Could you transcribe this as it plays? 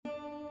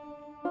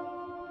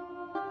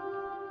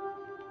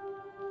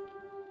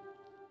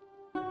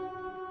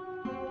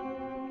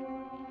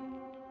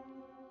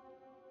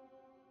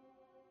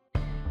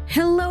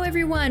Hello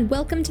everyone,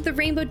 welcome to the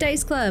Rainbow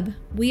Dice Club.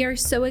 We are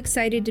so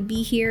excited to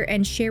be here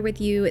and share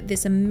with you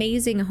this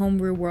amazing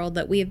homebrew world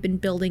that we have been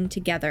building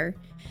together.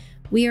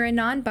 We are a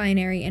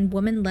non-binary and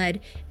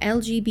woman-led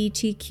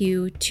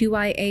LGBTQ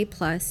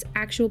 2IA+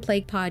 actual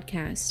play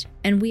podcast,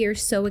 and we are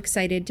so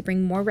excited to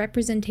bring more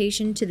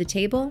representation to the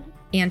table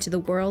and to the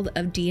world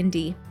of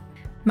D&D.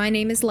 My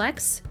name is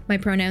Lex, my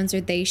pronouns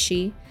are they,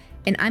 she,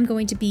 and I'm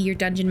going to be your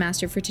dungeon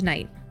master for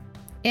tonight.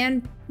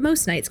 And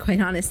most nights, quite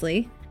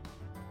honestly.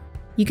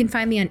 You can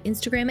find me on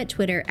Instagram and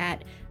Twitter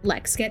at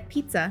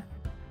LexGetPizza.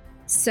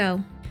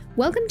 So,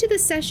 welcome to the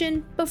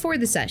session before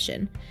the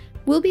session.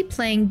 We'll be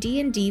playing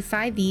D&D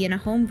 5e in a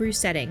homebrew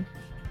setting.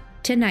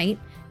 Tonight,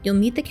 you'll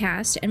meet the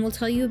cast and we'll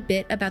tell you a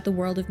bit about the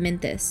world of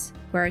Minthus,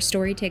 where our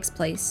story takes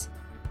place.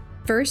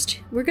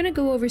 First, we're going to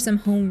go over some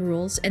home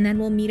rules and then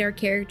we'll meet our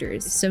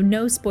characters, so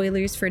no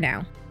spoilers for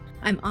now.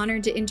 I'm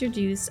honored to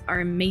introduce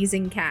our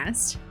amazing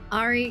cast.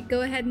 Ari,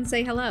 go ahead and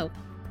say hello.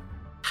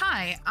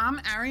 Hi, I'm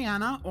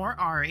Ariana or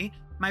Ari.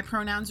 My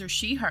pronouns are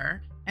she,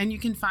 her, and you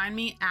can find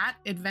me at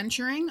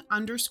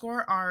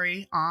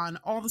adventuring_Ari on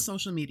all the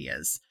social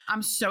medias.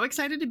 I'm so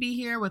excited to be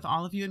here with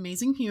all of you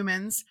amazing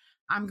humans.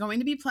 I'm going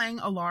to be playing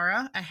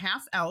Alara, a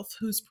half-elf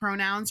whose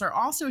pronouns are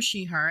also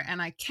she, her,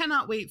 and I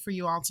cannot wait for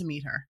you all to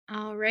meet her.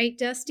 All right,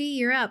 Dusty,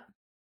 you're up.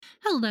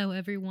 Hello,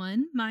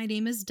 everyone. My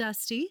name is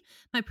Dusty.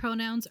 My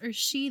pronouns are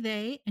she,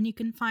 they, and you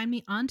can find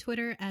me on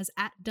Twitter as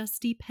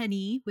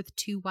 @DustyPenny with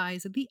 2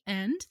 Y's at the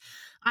end.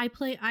 I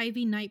play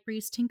Ivy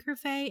Nightbreeze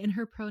Tinkerfey, and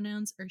her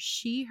pronouns are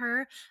she,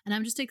 her, and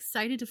I'm just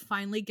excited to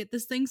finally get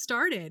this thing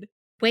started.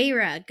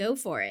 Waira, go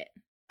for it.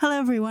 Hello,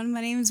 everyone.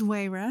 My name is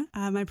Waira.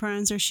 My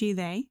pronouns are she,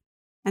 they.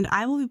 And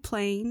I will be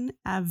playing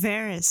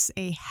Varys,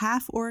 a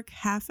half-orc,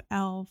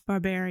 half-elf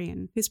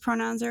barbarian, whose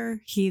pronouns are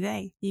he,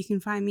 they. You can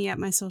find me at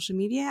my social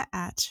media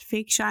at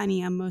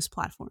FakeShiny on most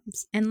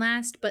platforms. And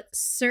last but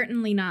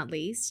certainly not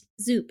least,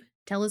 Zoop,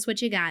 tell us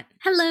what you got.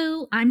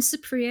 Hello, I'm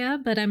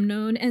Supriya, but I'm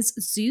known as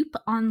Zoop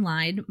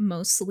online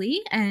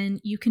mostly,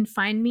 and you can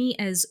find me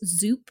as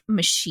Zoop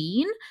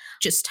Machine.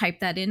 Just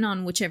type that in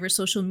on whichever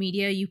social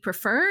media you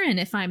prefer, and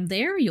if I'm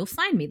there, you'll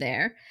find me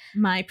there.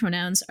 My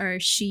pronouns are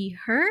she,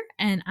 her,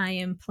 and I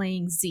am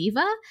playing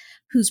Ziva,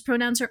 whose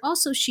pronouns are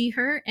also she,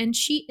 her, and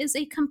she is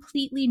a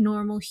completely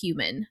normal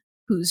human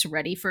who's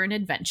ready for an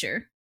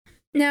adventure.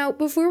 Now,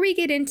 before we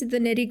get into the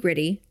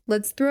nitty-gritty,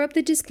 let's throw up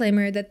the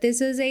disclaimer that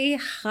this is a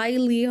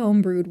highly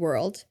homebrewed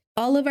world.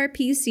 All of our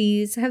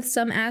PCs have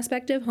some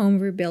aspect of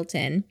homebrew built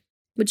in,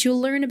 which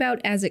you'll learn about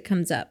as it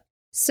comes up.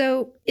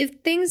 So, if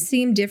things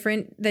seem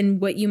different than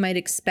what you might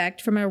expect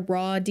from a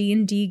raw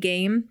D&D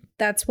game,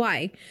 that's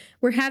why.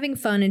 We're having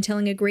fun and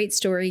telling a great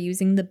story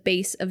using the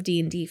base of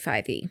D&D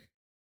 5e.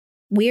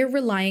 We're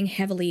relying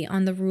heavily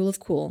on the rule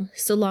of cool,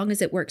 so long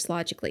as it works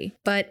logically.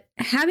 But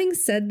having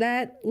said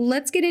that,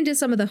 let's get into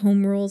some of the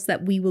home rules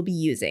that we will be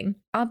using.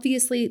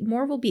 Obviously,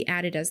 more will be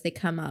added as they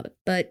come up,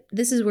 but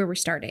this is where we're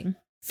starting.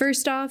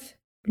 First off,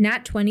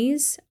 nat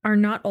 20s are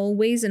not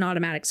always an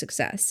automatic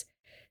success.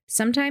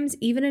 Sometimes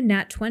even a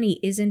nat 20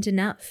 isn't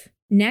enough.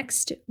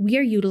 Next, we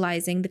are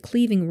utilizing the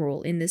cleaving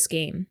rule in this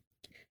game.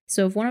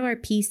 So if one of our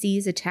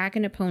PCs attack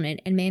an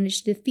opponent and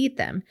manage to defeat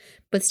them,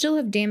 but still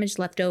have damage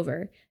left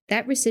over,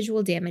 that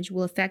residual damage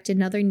will affect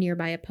another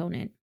nearby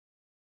opponent.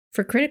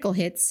 For critical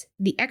hits,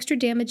 the extra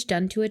damage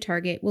done to a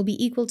target will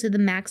be equal to the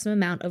maximum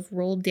amount of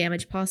rolled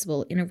damage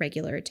possible in a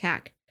regular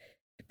attack.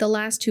 The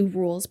last 2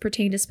 rules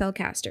pertain to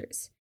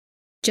spellcasters.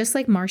 Just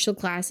like martial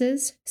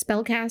classes,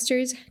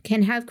 spellcasters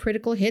can have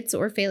critical hits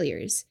or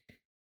failures.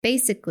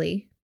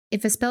 Basically,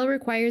 if a spell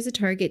requires a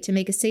target to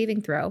make a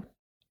saving throw,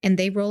 and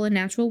they roll a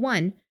natural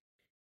 1,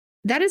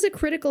 that is a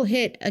critical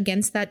hit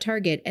against that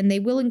target and they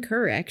will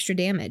incur extra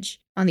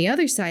damage. On the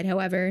other side,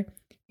 however,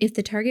 if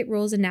the target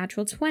rolls a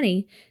natural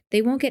 20,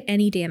 they won't get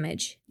any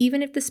damage,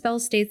 even if the spell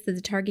states that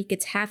the target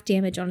gets half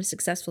damage on a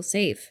successful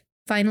save.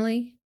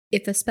 Finally,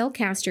 if a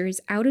spellcaster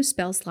is out of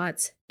spell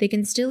slots, they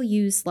can still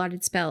use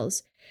slotted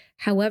spells.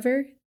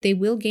 However, they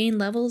will gain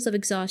levels of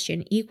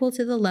exhaustion equal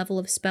to the level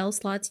of spell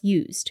slots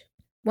used.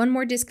 One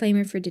more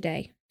disclaimer for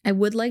today. I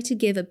would like to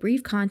give a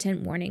brief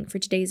content warning for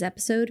today's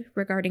episode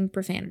regarding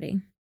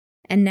profanity.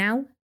 And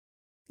now,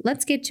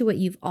 let's get to what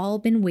you've all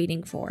been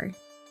waiting for.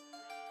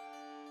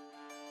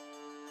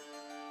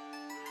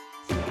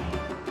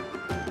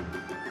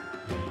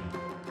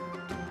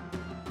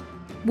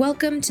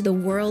 Welcome to the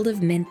world of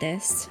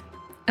Minthus,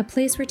 a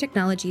place where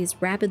technology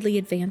is rapidly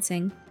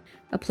advancing,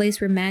 a place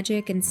where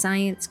magic and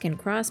science can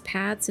cross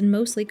paths and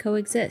mostly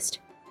coexist.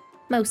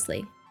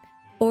 Mostly.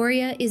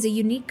 Auria is a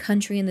unique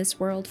country in this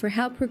world for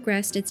how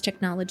progressed its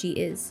technology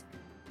is.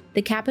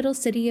 The capital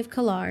city of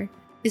Kalar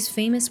is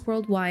famous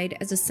worldwide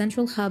as a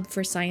central hub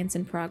for science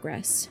and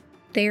progress.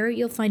 There,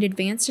 you'll find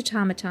advanced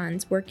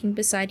automatons working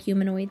beside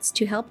humanoids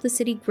to help the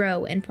city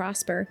grow and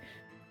prosper,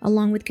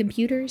 along with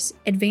computers,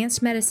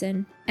 advanced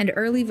medicine, and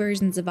early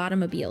versions of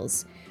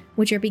automobiles,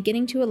 which are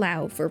beginning to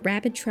allow for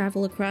rapid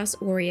travel across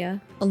Auria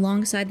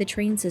alongside the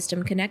train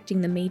system connecting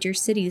the major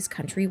cities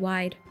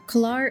countrywide.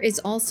 Kalar is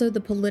also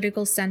the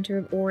political center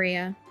of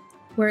Auria,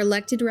 where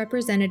elected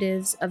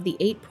representatives of the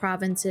 8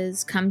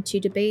 provinces come to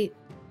debate,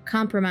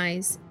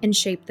 compromise, and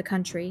shape the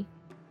country.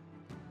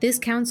 This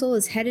council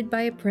is headed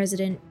by a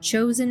president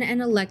chosen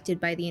and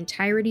elected by the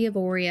entirety of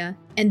Auria,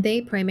 and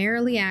they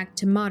primarily act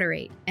to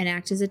moderate and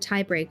act as a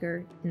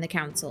tiebreaker in the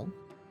council.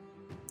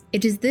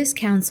 It is this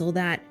council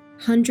that,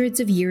 hundreds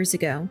of years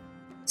ago,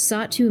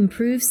 sought to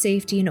improve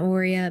safety in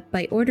Auria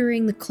by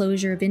ordering the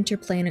closure of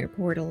interplanar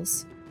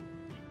portals.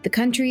 The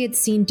country had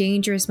seen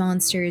dangerous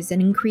monsters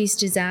and increased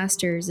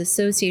disasters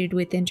associated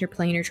with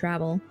interplanar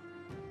travel.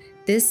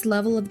 This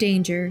level of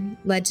danger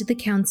led to the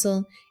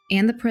council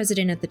and the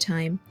president at the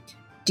time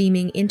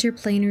deeming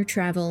interplanar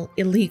travel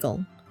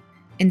illegal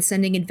and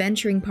sending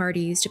adventuring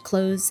parties to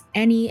close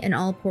any and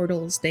all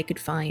portals they could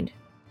find.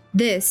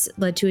 This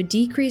led to a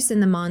decrease in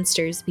the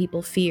monsters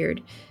people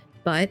feared,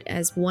 but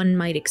as one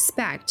might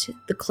expect,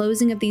 the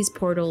closing of these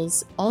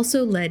portals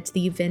also led to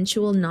the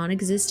eventual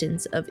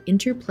non-existence of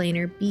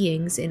interplanar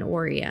beings in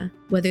Auria,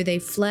 whether they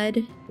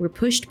fled, were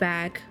pushed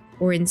back,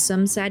 or in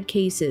some sad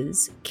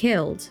cases,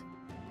 killed.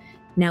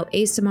 Now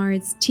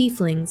Aasimars,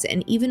 tieflings,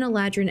 and even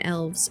Eladrin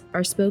elves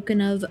are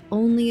spoken of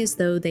only as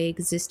though they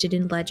existed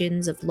in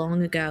legends of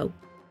long ago,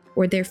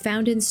 or they're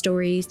found in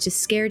stories to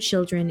scare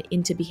children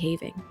into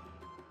behaving.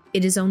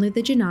 It is only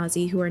the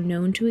Genasi who are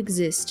known to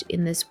exist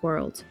in this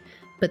world,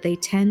 but they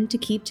tend to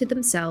keep to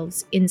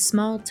themselves in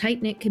small,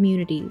 tight-knit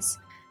communities,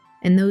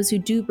 and those who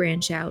do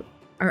branch out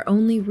are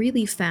only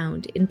really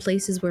found in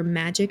places where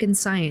magic and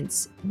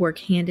science work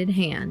hand in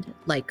hand,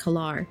 like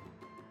Kalar.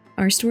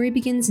 Our story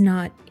begins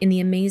not in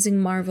the amazing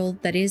marvel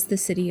that is the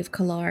city of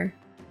Kalar.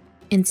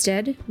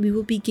 Instead, we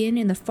will begin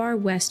in the far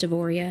west of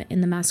Auria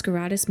in the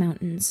Masqueradas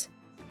Mountains.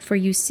 For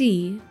you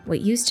see,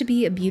 what used to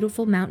be a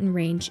beautiful mountain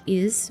range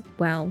is,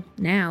 well,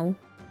 now,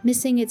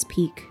 missing its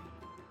peak.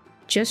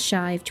 Just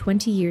shy of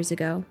 20 years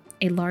ago,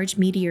 a large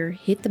meteor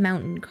hit the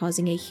mountain,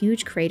 causing a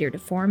huge crater to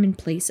form in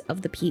place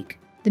of the peak.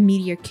 The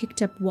meteor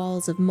kicked up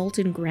walls of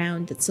molten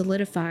ground that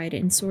solidified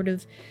in sort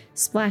of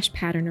splash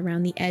pattern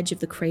around the edge of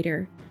the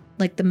crater,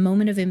 like the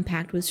moment of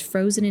impact was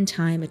frozen in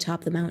time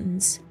atop the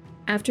mountains.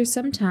 After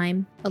some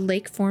time, a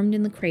lake formed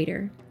in the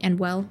crater, and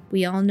well,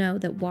 we all know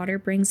that water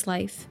brings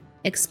life.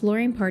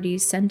 Exploring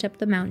parties sent up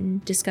the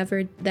mountain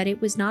discovered that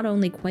it was not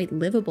only quite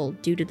livable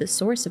due to the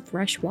source of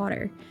fresh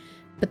water,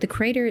 but the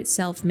crater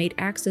itself made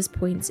access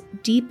points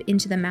deep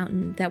into the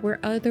mountain that were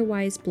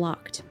otherwise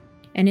blocked.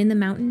 And in the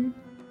mountain,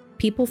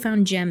 people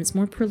found gems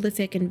more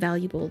prolific and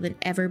valuable than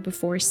ever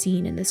before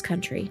seen in this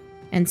country.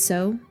 And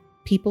so,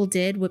 people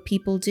did what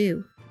people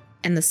do,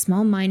 and the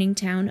small mining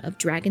town of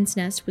Dragon's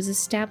Nest was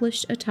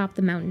established atop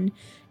the mountain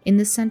in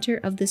the center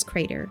of this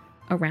crater,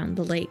 around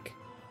the lake.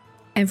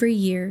 Every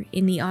year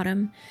in the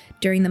autumn,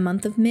 during the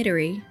month of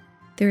Midori,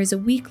 there is a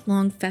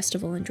week-long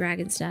festival in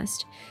Dragon's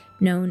Nest,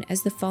 known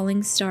as the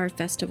Falling Star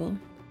Festival.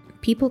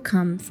 People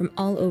come from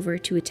all over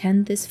to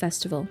attend this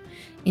festival,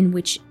 in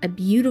which a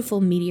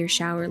beautiful meteor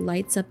shower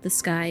lights up the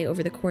sky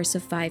over the course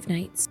of 5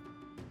 nights.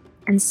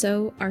 And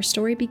so, our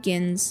story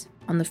begins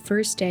on the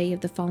first day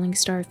of the Falling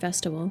Star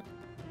Festival,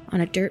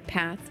 on a dirt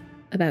path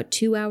about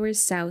 2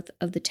 hours south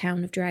of the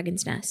town of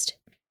Dragon's Nest.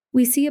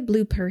 We see a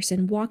blue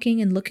person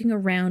walking and looking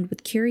around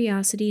with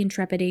curiosity and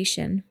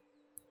trepidation,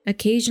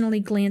 occasionally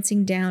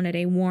glancing down at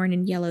a worn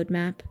and yellowed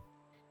map.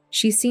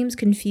 She seems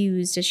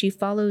confused as she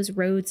follows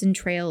roads and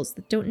trails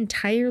that don't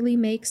entirely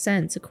make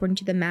sense according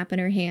to the map in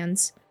her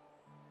hands.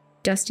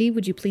 Dusty,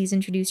 would you please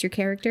introduce your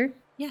character?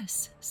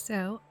 Yes,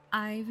 so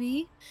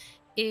Ivy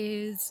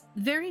is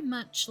very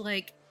much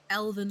like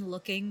elven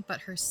looking,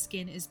 but her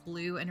skin is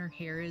blue and her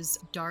hair is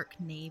dark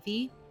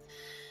navy.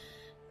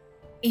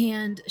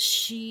 And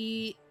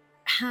she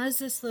has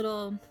this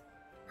little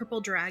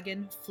purple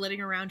dragon flitting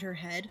around her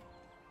head.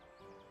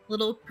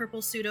 Little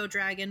purple pseudo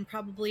dragon,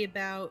 probably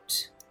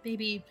about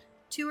maybe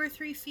 2 or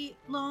 3 feet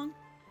long.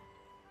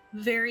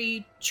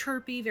 Very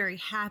chirpy, very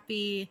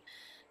happy.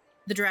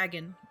 The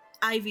dragon,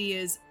 Ivy,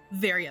 is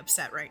very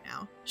upset right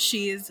now.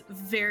 She is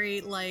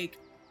very,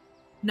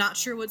 not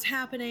sure what's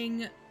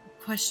happening,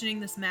 questioning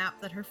this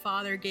map that her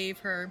father gave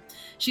her.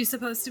 She's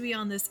supposed to be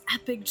on this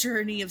epic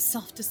journey of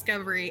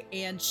self-discovery,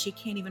 and she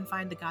can't even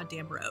find the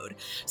goddamn road.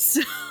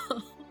 So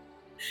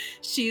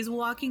she's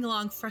walking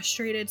along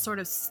frustrated, sort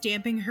of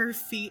stamping her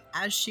feet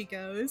as she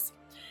goes.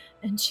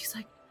 And she's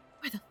like,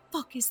 where the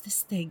fuck is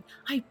this thing?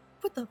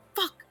 What the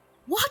fuck?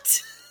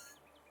 What?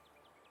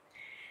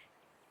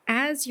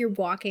 As you're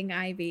walking,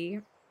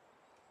 Ivy,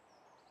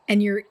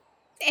 and you're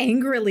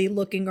angrily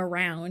looking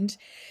around,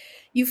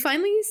 you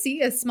finally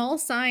see a small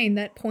sign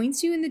that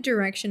points you in the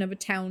direction of a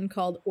town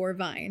called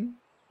Orvine,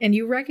 and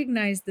you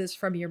recognize this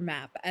from your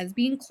map as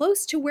being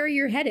close to where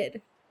you're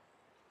headed.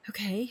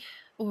 Okay,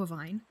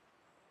 Orvine.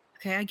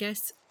 Okay, I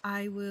guess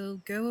I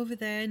will go over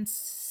there and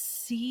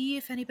see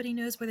if anybody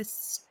knows where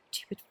this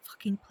stupid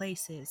fucking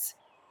place is.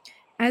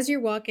 As you're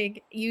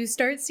walking, you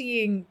start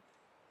seeing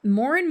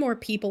more and more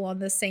people on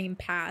the same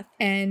path,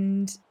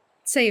 and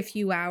say a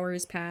few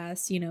hours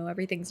pass,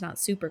 everything's not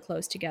super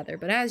close together,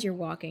 but as you're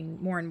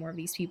walking, more and more of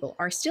these people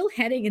are still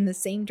heading in the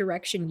same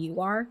direction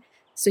you are,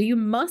 so you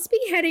must be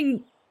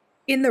heading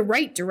in the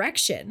right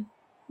direction.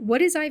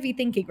 What is Ivy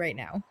thinking right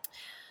now?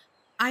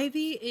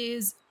 Ivy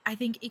is, I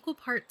think, equal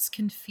parts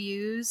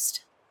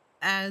confused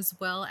as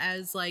well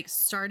as like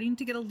starting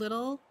to get a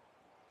little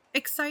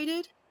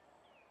excited.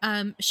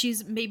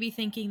 She's maybe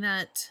thinking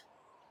that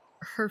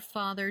her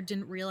father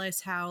didn't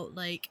realize how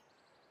like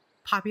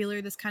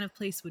popular this kind of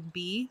place would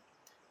be.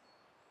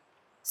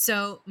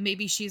 So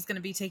maybe she's going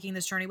to be taking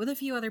this journey with a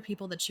few other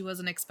people that she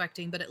wasn't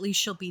expecting, but at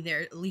least she'll be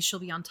there. At least she'll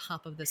be on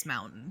top of this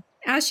mountain.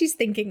 As she's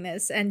thinking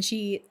this, and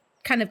she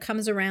kind of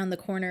comes around the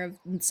corner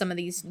of some of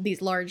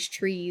these large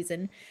trees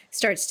and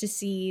starts to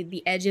see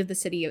the edge of the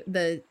city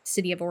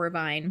of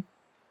Orvine,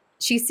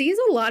 she sees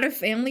a lot of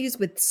families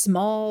with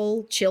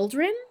small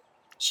children.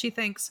 She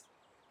thinks,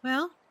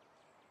 well,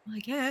 I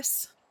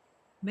guess,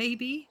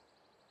 maybe.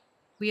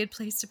 Weird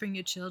place to bring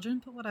your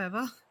children, but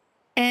whatever.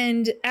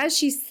 And as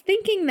she's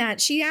thinking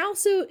that, she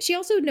also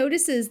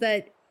notices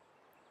that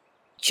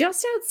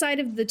just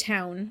outside of the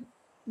town,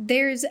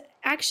 there's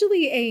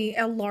actually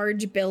a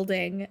large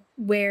building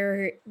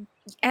where,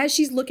 as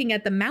she's looking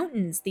at the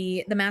mountains,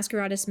 the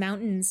Masqueratus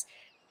Mountains,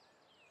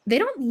 they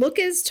don't look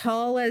as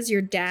tall as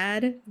your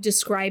dad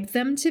described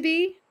them to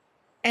be.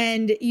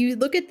 And you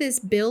look at this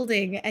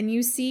building and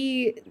you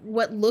see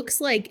what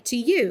looks like to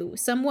you,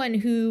 someone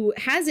who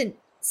hasn't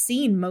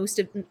seen most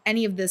of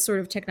any of this sort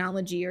of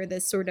technology or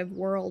this sort of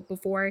world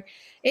before.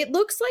 It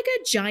looks like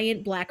a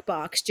giant black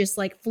box just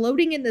like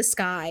floating in the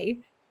sky,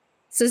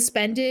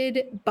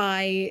 suspended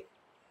by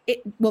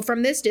it. Well,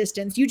 from this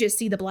distance, you just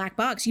see the black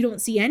box. You don't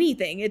see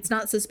anything. It's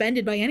not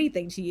suspended by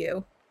anything to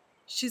you.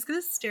 She's going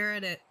to stare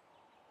at it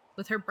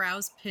with her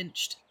brows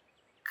pinched,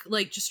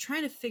 like just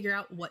trying to figure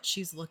out what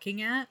she's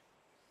looking at.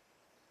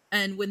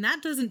 And when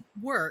that doesn't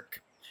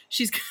work,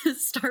 she's going to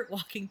start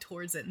walking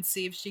towards it and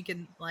see if she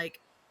can like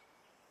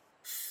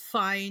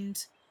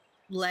find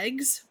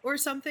legs or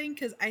something,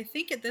 because I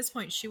think at this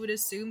point she would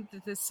assume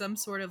that there's some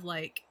sort of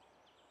like,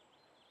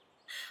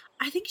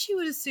 I think she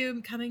would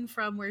assume, coming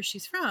from where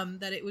she's from,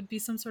 that it would be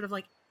some sort of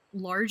like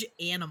large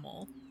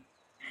animal.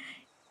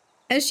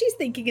 As she's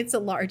thinking it's a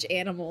large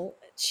animal,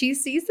 she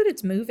sees that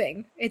it's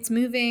moving. It's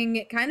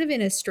moving kind of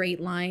in a straight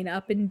line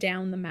up and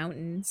down the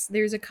mountains.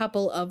 There's a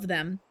couple of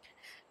them.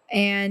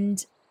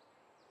 And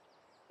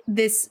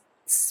this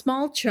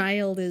small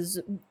child is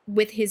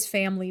with his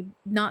family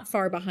not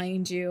far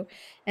behind you.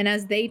 And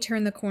as they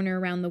turn the corner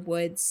around the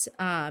woods,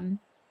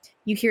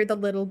 you hear the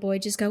little boy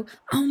just go,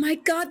 "Oh my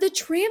God, the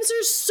trams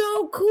are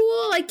so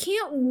cool. I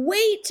can't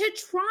wait to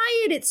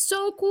try it. It's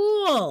so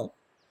cool."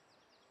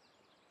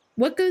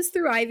 What goes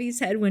through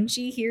Ivy's head when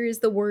she hears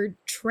the word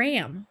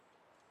tram?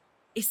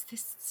 Is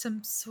this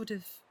some sort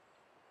of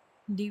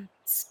new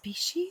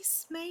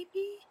species,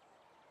 maybe?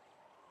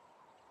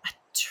 A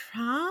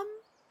tram?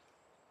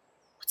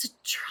 What's a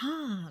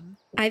tram?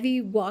 Ivy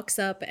walks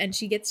up and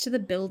she gets to the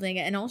building,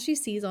 and all she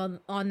sees on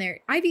there,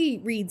 Ivy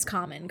reads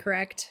common,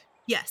 correct?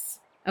 Yes.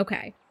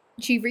 Okay.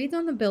 She reads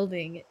on the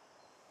building,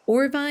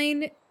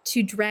 Orvine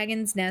to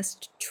Dragon's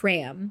Nest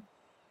tram.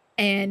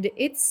 And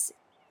it's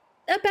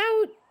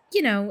about,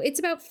 it's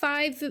about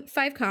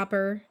five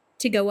copper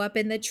to go up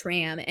in the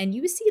tram. And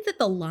you see that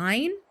the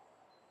line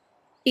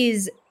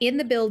is in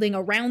the building,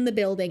 around the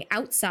building,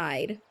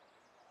 outside.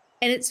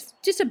 And it's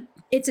just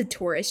it's a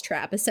tourist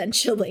trap,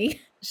 essentially.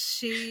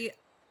 She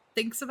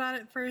thinks about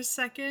it for a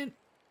second,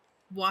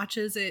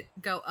 watches it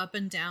go up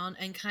and down,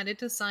 and kind of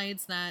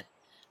decides that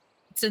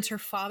since her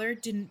father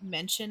didn't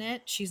mention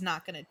it, she's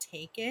not going to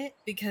take it,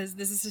 because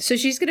this is so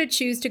she's going to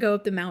choose to go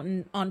up the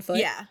mountain on foot?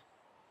 Yeah.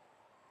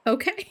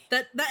 Okay.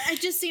 That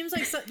it just seems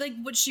like like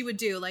what she would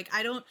do. Like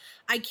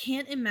I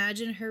can't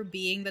imagine her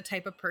being the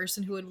type of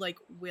person who would like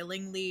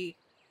willingly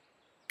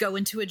go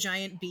into a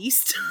giant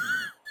beast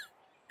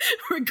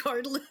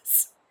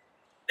regardless.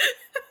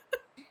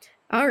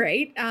 All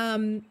right.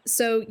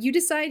 So you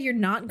decide you're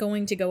not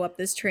going to go up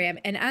this tram,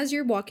 and as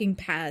you're walking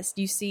past,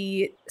 you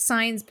see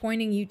signs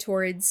pointing you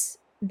towards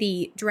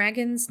the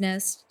Dragon's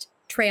Nest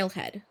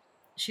trailhead.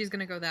 She's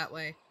gonna go that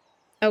way.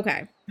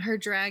 Okay. Her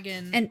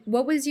dragon. And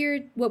what was your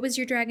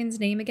dragon's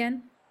name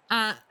again?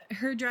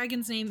 Her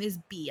dragon's name is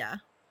Bea.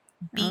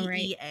 Bea.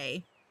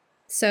 Right.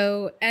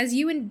 So as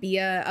you and Bea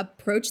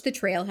approach the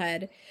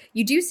trailhead,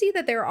 you do see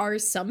that there are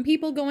some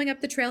people going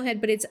up the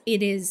trailhead, but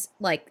it is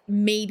like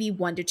maybe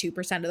 1 to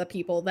 2% of the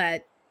people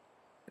that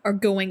are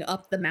going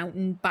up the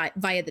mountain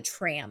via the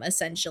tram,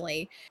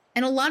 essentially.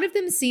 And a lot of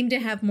them seem to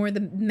have more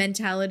the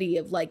mentality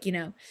of like,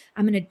 I'm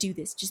going to do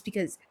this just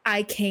because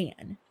I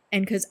can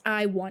and because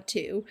I want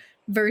to,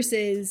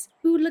 versus,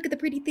 ooh, look at the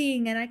pretty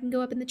thing and I can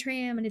go up in the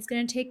tram and it's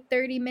going to take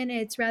 30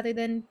 minutes rather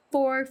than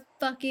 4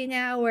 fucking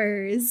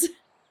hours.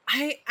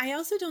 I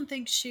also don't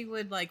think she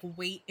would like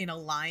wait in a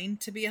line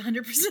to be 100%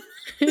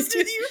 honest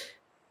with you.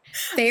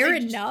 Fair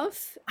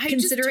enough,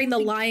 considering the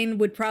line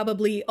would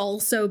probably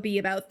also be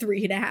about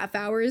 3.5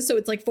 hours, so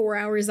it's like 4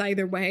 hours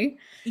either way.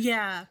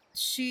 Yeah,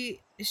 she's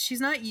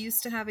not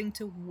used to having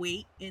to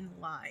wait in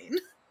line.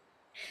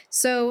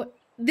 So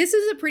this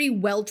is a pretty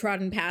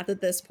well-trodden path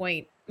at this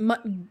point.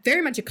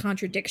 Very much a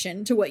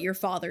contradiction to what your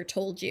father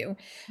told you.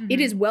 Mm-hmm.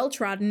 It is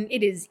well-trodden.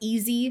 It is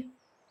easy.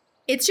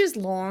 it's just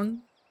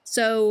long.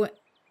 So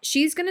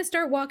she's going to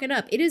start walking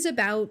up. It is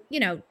about,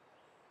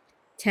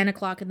 10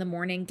 o'clock in the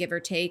morning, give or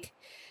take.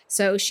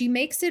 So she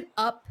makes it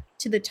up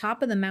to the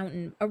top of the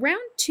mountain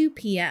around 2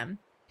 p.m.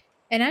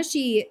 And as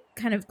she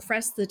kind of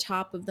crests the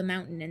top of the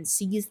mountain and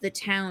sees the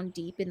town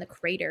deep in the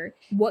crater,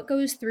 what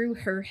goes through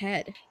her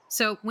head?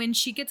 So when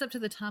she gets up to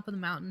the top of the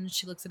mountain,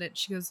 she looks at it,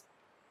 she goes,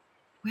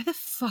 where the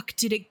fuck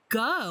did it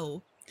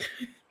go?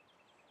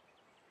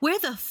 Where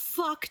the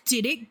fuck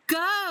did it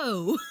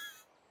go?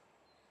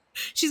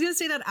 She's going to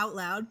say that out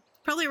loud,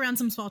 probably around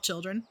some small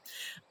children.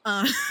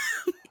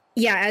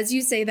 Yeah, as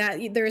you say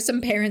that, there are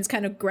some parents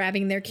kind of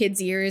grabbing their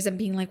kids' ears and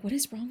being like, what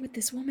is wrong with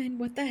this woman?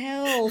 What the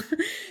hell?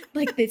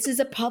 Like, this is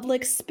a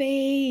public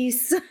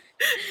space.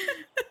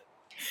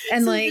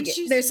 And So like,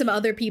 she's- there's some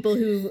other people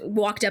who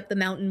walked up the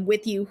mountain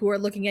with you who are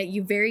looking at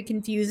you very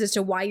confused as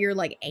to why you're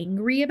like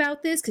angry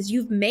about this, because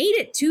you've made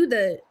it to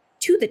the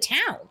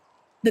town.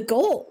 The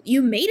goal.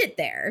 You made it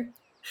there.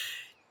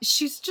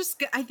 She's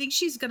just, I think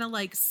she's gonna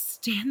like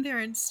stand there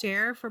and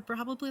stare for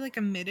probably like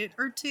a minute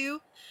or two,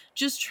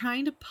 just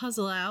trying to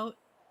puzzle out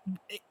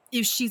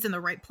if she's in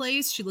the right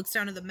place. She looks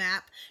down at the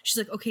map. She's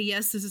like, okay,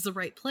 yes, this is the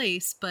right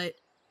place. But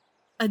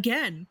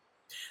again,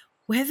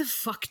 where the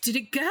fuck did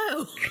it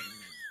go?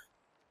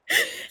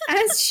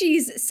 As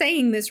she's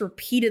saying this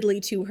repeatedly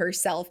to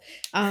herself,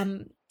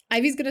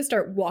 Ivy's going to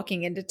start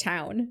walking into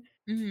town.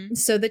 Mm-hmm.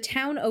 So the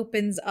town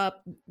opens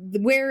up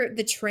where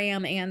the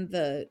tram and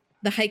the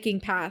hiking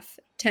path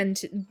tend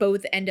to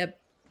both end up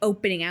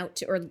opening out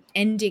to, or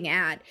ending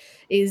at,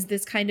 is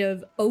this kind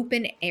of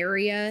open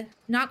area,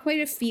 not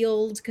quite a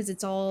field because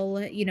it's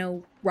all,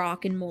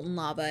 rock and molten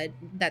lava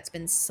that's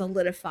been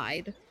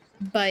solidified,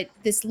 but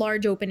this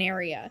large open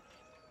area.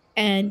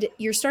 And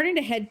you're starting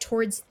to head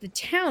towards the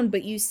town,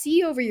 but you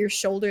see over your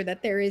shoulder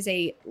that there is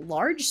a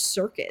large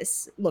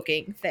circus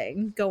looking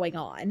thing going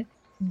on.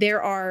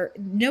 There are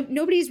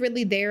nobody's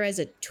really there as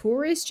a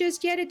tourist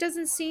just yet, it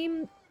doesn't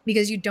seem,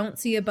 because you don't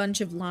see a bunch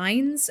of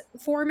lines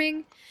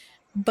forming,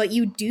 but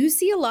you do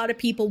see a lot of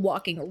people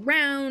walking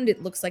around.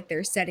 It looks like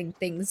they're setting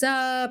things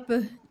up.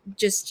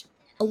 Just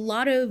a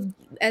lot of,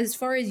 as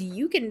far as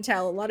you can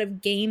tell, a lot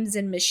of games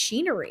and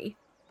machinery.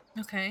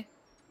 Okay.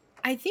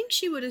 I think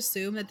she would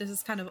assume that this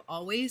is kind of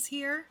always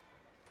here.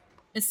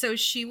 And so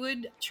she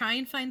would try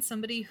and find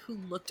somebody who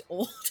looked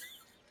old.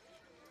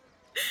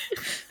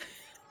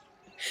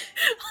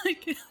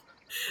 like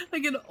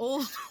an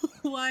old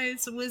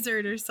wise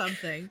wizard or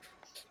something.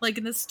 Like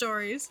in the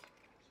stories.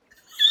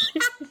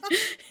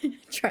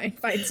 Try and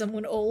find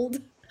someone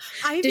old.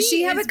 Ivy Does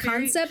she have a is very-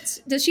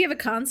 concept? Does she have a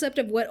concept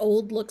of what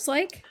old looks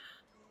like?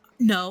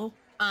 No.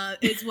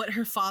 It's what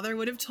her father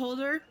would have told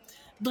her.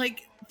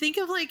 Like, think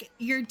of like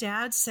your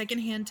dad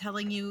secondhand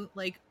telling you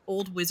like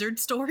old wizard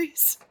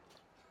stories.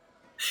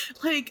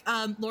 Like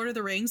Lord of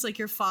the Rings, like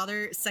your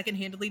father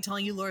secondhandedly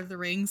telling you Lord of the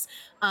Rings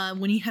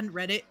when he hadn't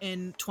read it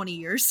in 20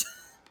 years.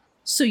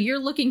 So you're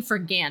looking for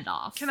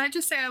Gandalf. Can I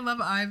just say I love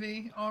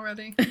Ivy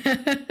already?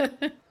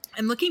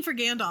 I'm looking for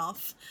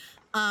Gandalf.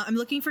 I'm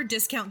looking for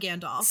discount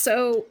Gandalf.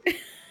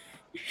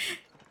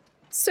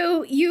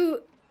 So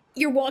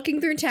you're walking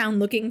through town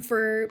looking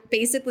for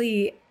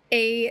basically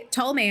a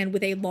tall man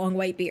with a long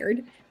white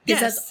beard.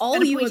 Because Yes, that's all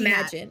and a you pointy hat.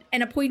 imagine.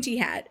 And a pointy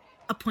hat.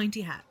 A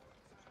pointy hat.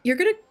 You're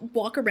gonna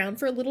walk around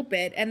for a little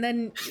bit, and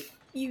then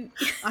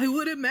I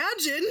would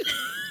imagine.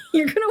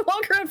 you're gonna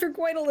walk around for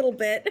quite a little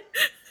bit.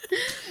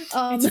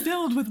 It's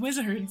filled with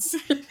wizards.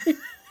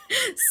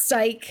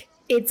 Psych.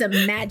 It's a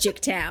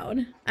magic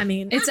town. I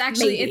mean, It's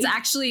maybe.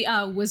 actually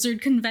a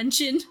wizard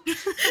convention.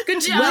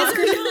 Good job.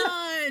 Welcome. Come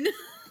on.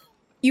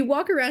 You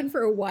walk around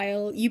for a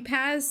while. You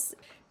pass.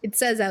 It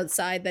says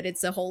outside that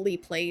it's a holy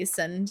place,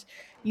 and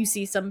you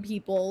see some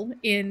people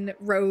in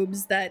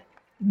robes that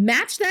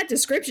match that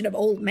description of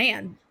old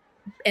man,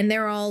 and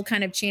they're all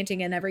kind of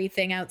chanting and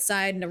everything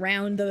outside and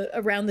around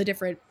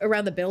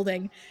the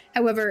building.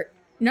 However,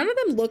 none of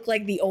them look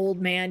like the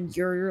old man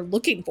you're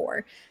looking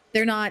for.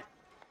 They're not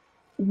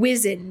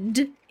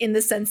wizened in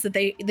the sense that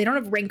they don't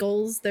have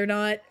wrinkles. They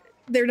don't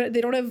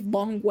have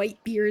long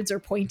white beards or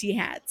pointy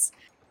hats.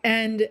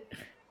 And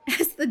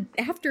as the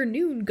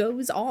afternoon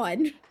goes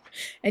on,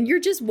 and you're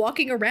just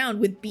walking around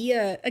with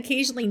Bia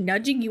occasionally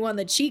nudging you on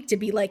the cheek to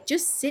be like,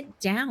 just sit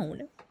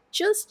down,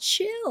 just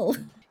chill.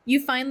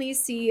 You finally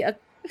see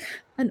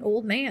an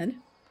old man.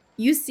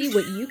 You see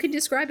what you can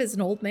describe as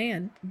an old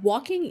man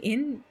walking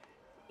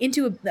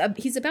into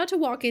he's about to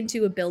walk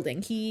into a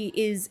building. He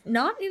is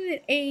not in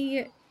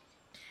a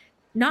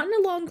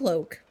long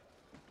cloak.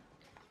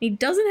 He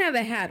doesn't have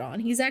a hat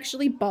on. He's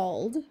actually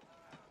bald.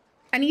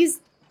 And he's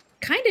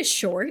kind of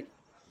short.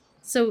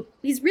 So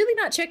he's really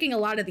not checking a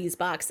lot of these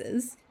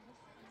boxes.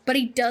 But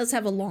he does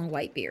have a long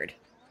white beard.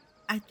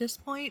 At this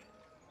point,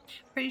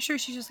 pretty sure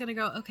she's just gonna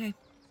go, okay,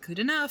 good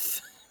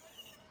enough.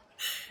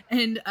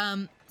 And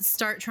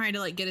start trying to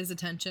like get his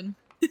attention.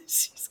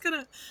 She's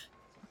gonna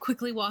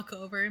quickly walk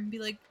over and be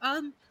like,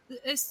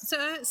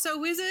 so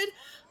wizard,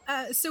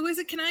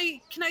 can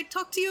I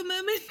talk to you a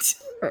moment?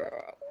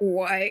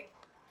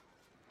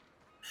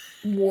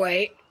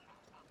 What?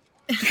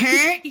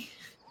 Huh?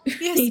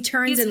 Yes, He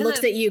turns yes, and looks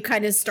hello. at you,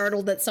 kind of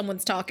startled that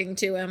someone's talking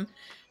to him.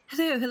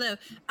 Hello.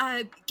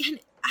 Can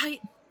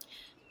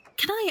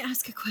I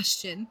ask a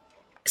question?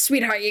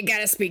 Sweetheart, you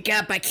gotta speak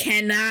up. I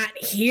cannot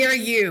hear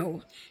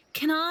you.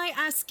 Can I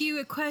ask you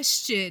a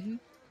question?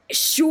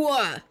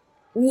 Sure.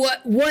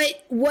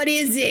 What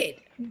is it?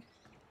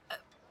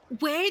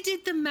 Where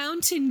did the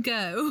mountain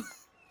go?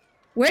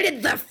 Where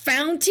did the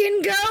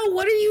fountain go?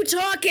 What are you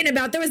talking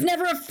about? There was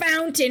never a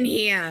fountain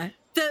here.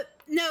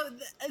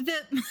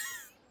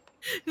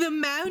 The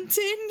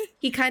mountain?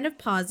 He kind of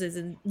pauses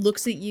and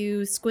looks at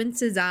you, squints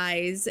his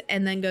eyes,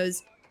 and then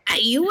goes, "Are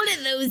you one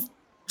of those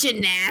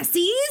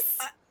Genasies?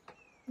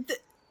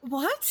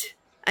 What?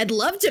 I'd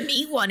love to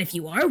meet one if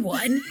you are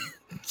one."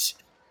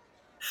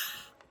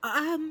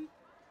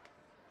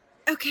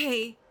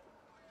 Okay.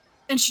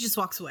 And she just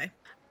walks away.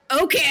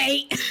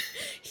 Okay.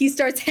 He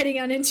starts heading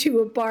on into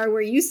a bar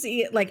where you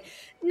see it, like,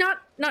 not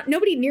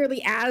nobody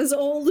nearly as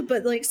old,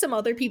 but like some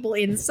other people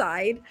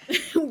inside.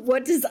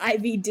 What does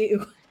Ivy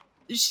do?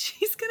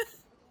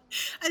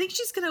 I think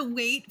she's gonna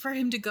wait for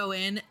him to go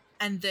in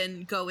and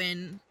then go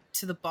in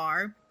to the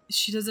bar.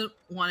 She doesn't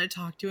want to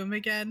talk to him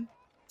again,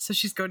 so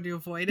she's going to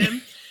avoid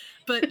him.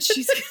 But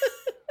she's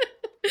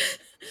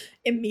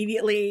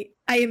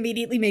I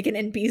immediately make an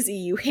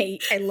NPC you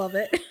hate. I love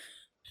it.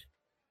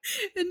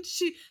 and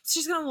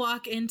she's gonna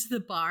walk into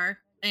the bar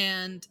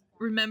and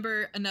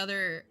remember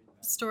another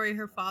story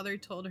her father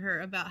told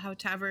her about how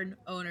tavern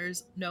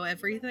owners know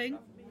everything,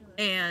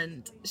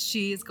 and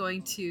she's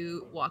going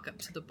to walk up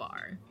to the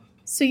bar.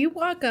 So you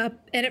walk up,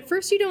 and at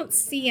first you don't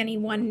see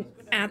anyone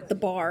at the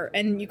bar,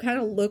 and you kind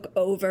of look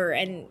over,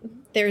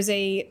 and there's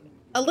a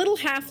little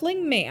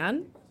halfling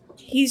man.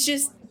 He's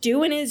just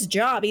doing his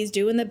job. He's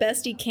doing the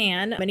best he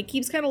can, and he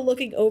keeps kind of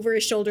looking over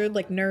his shoulder,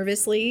 like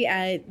nervously,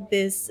 at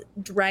this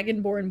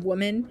dragonborn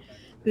woman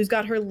who's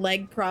got her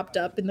leg propped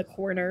up in the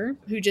corner,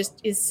 who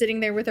just is sitting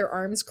there with her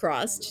arms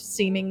crossed,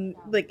 seeming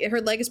like her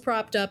leg is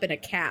propped up in a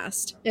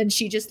cast, and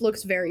she just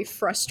looks very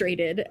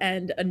frustrated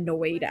and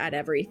annoyed at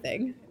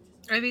everything.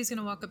 Ivy's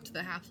gonna walk up to the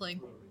halfling.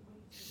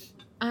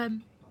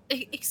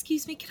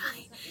 Excuse me, can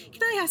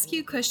I ask you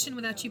a question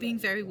without you being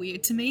very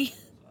weird to me?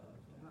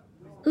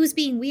 Who's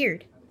being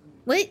weird?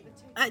 What?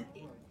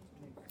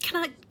 Can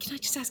I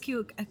just ask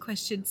you a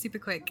question super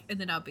quick, and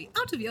then I'll be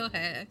out of your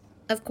hair?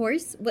 Of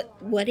course.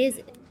 What is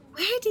it?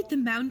 Where did the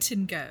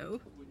mountain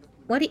go?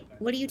 What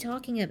are you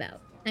talking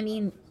about? I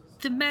mean,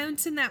 The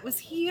mountain that was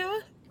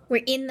here?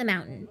 we're in the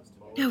mountain.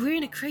 No, we're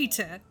in a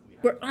crater.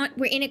 We're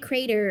in a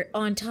crater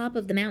on top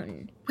of the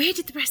mountain. Where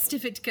did the rest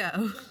of it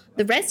go?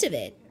 The rest of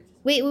it?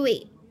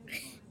 Wait.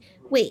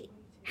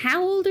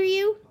 How old are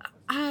you?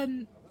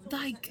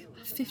 Like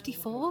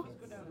 54?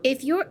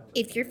 If you're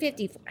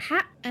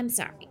 54, I'm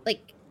sorry.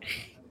 Like,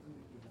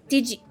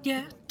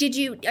 Yeah.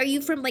 are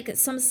you from like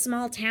some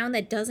small town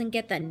that doesn't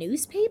get the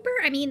newspaper?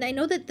 I mean, I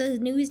know that the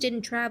news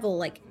didn't travel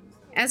like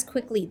as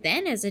quickly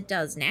then as it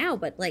does now,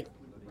 but like,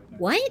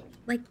 what?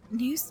 Like,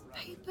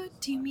 Newspaper?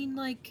 Do you mean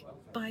like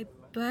by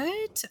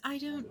bird? I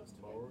don't...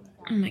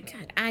 oh my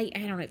god, I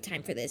don't have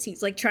time for this.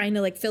 He's like trying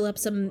to like fill up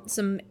some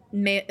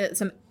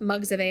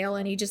mugs of ale,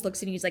 and he just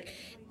looks at you. He's like,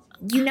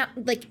 you know,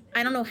 like,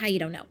 I don't know how you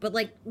don't know, but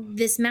like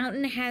this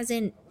mountain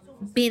hasn't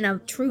been a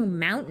true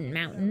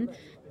mountain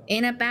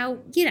in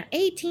about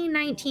 18,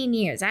 19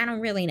 years. I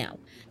don't really know.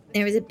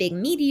 There was a big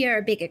meteor,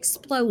 a big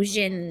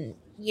explosion.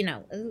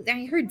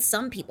 I heard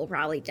some people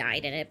probably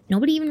died in it.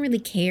 Nobody even really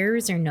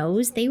cares or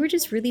knows. They were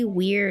just really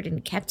weird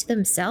and kept to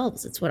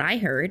themselves. That's what I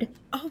heard.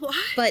 Oh, what?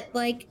 But,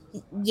 like,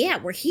 yeah,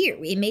 we're here.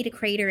 We made a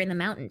crater in the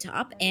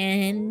mountaintop,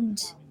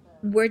 and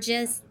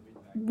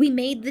we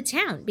made the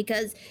town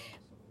because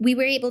we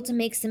were able to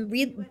make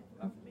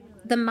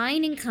the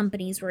mining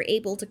companies were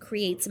able to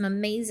create some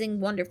amazing,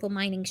 wonderful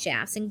mining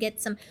shafts and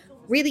get some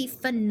really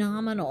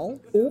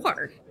phenomenal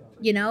ore.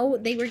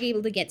 They were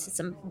able to get to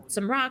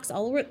some rocks,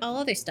 all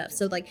other stuff.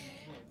 So, like,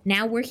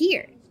 now we're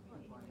here.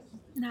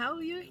 Now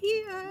you're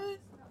here.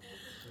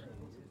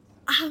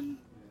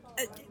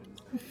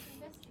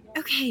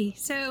 Okay.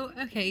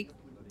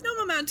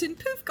 Normal mountain,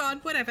 poof, gone,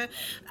 whatever.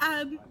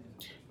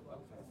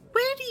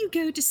 Where do you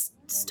go to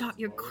start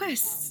your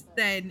quests,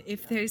 then,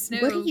 if there's no...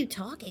 What are you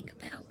talking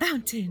about?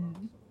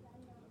 Mountain.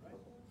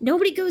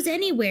 Nobody goes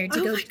anywhere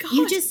to go. My God.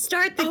 You just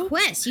start the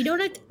quest. You don't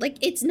have to, like,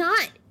 it's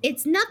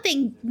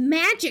nothing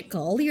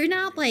magical. You're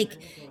not, like,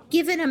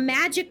 given a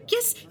magic...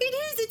 Yes, it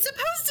is. It's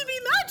supposed to be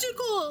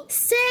magical.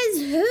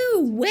 Says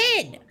who?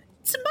 When?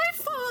 It's my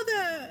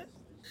father.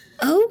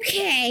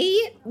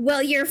 Okay.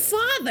 Well, your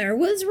father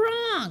was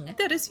wrong.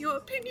 That is your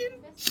opinion.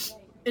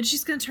 And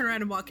she's going to turn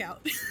around and walk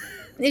out.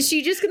 Is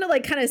she just gonna,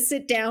 like, kind of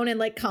sit down and,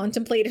 like,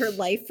 contemplate her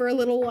life for a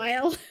little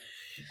while?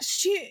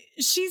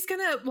 She's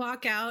gonna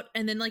walk out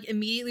and then, like,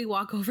 immediately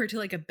walk over to,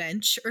 like, a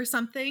bench or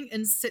something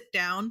and sit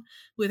down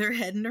with her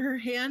head in her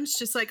hands,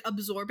 just, like,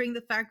 absorbing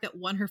the fact that,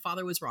 one, her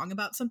father was wrong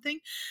about something,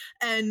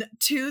 and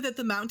two, that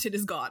the mountain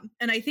is gone.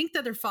 And I think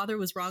that her father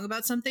was wrong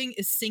about something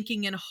is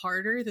sinking in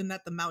harder than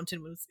that the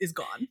mountain is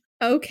gone.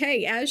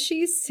 Okay, as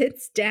she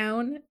sits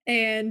down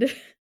and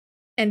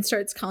and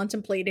starts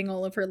contemplating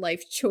all of her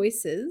life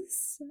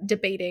choices,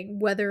 debating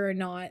whether or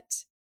not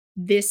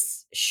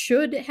this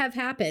should have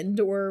happened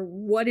or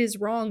what is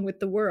wrong with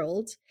the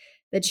world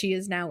that she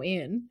is now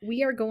in.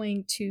 We are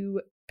going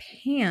to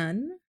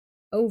pan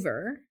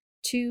over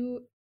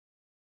to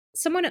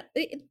someone.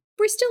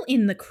 We're still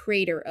in the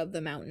crater of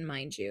the mountain,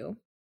 mind you,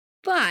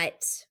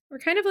 but we're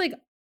kind of like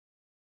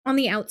on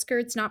the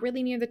outskirts, not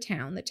really near the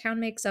town. The town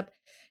makes up,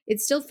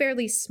 it's still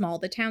fairly small.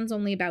 The town's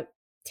only about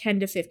 10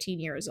 to 15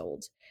 years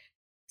old.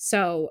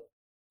 So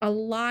a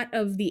lot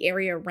of the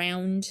area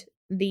around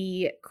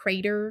the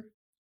crater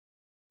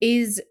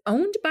is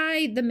owned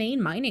by the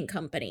main mining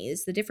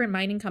companies, the different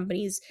mining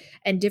companies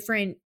and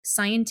different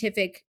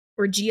scientific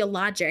or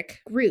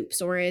geologic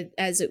groups, or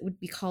as it would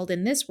be called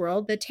in this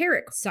world, the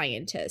Terek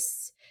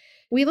scientists.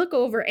 We look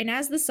over, and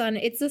as the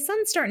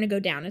sun's starting to go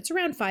down. It's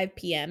around 5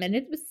 p.m.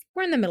 and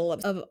we're in the middle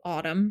of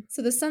autumn,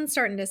 so the sun's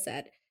starting to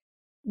set.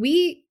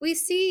 We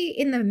see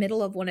in the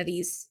middle of one of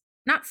these,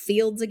 not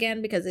fields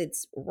again because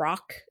it's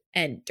rock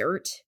and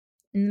dirt,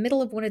 in the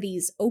middle of one of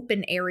these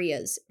open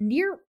areas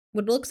near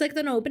what looks like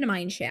an open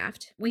mine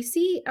shaft, we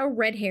see a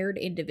red-haired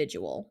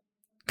individual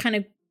kind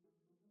of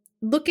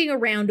looking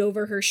around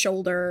over her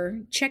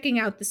shoulder, checking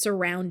out the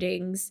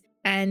surroundings,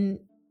 and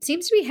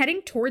seems to be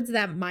heading towards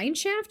that mine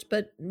shaft,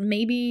 but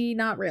maybe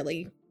not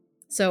really.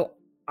 So,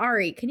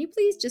 Ari, can you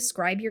please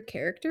describe your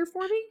character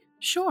for me?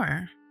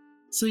 Sure.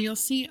 So you'll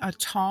see a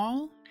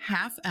tall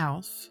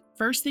half-elf.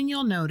 First thing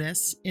you'll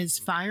notice is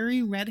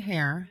fiery red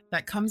hair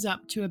that comes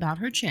up to about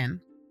her chin,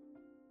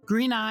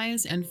 green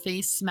eyes, and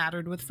face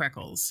smattered with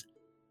freckles.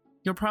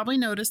 You'll probably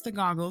notice the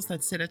goggles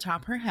that sit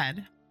atop her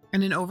head,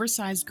 and an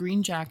oversized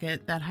green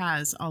jacket that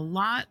has a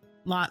lot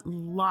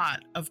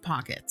of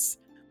pockets.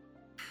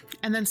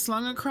 And then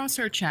slung across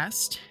her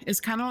chest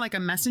is kind of like a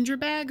messenger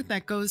bag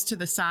that goes to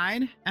the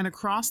side, and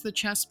across the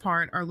chest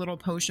part are little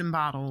potion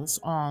bottles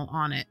all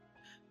on it.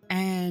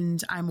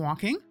 And I'm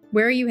walking.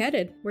 Where are you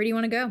headed? Where do you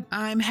want to go?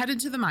 I'm headed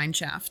to the mine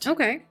shaft.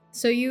 Okay.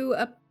 So you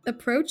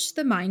approach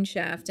the mine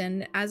shaft,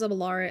 and as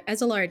Alara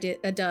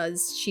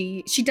does,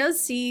 she does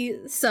see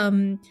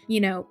some,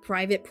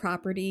 private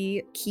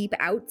property keep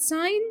out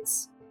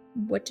signs.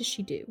 What does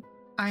she do?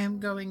 I am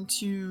going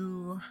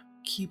to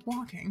keep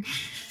walking.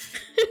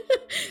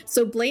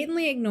 So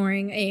blatantly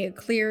ignoring a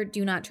clear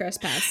do not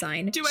trespass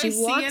sign. Do I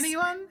see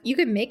anyone? You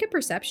can make a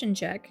perception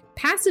check.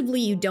 Passively,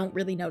 you don't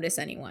really notice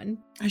anyone.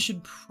 I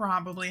should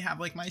probably have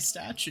like my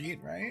stat sheet,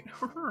 right?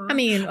 I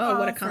mean,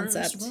 what a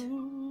concept. First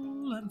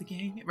roll of the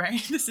game,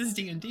 right? This is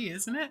D&D,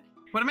 isn't it?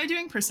 What am I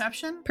doing?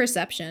 Perception?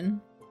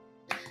 Perception.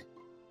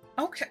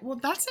 Okay, well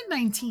that's a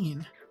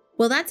 19.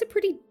 Well, that's a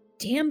pretty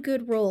damn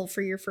good roll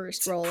for your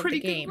first roll of the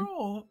game. Pretty good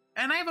roll.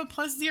 And I have a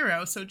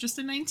 +0, so just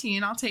a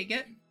 19. I'll take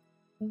it.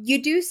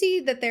 You do see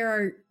that there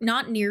are,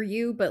 not near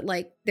you, but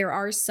there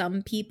are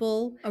some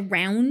people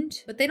around,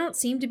 but they don't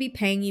seem to be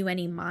paying you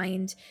any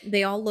mind.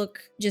 They all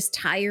look just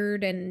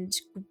tired and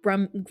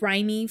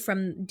grimy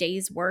from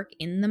days' work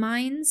in the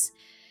mines.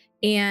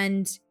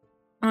 And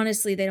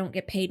honestly, they don't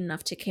get paid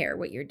enough to care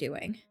what you're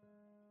doing.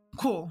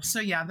 Cool. So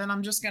yeah, then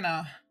I'm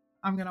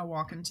gonna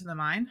walk into the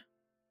mine.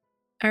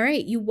 All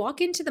right, you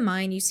walk into the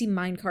mine, you see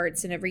mine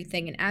carts and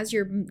everything, and as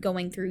you're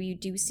going through, you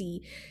do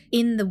see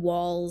in the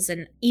walls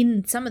and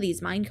in some of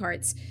these mine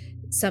carts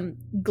some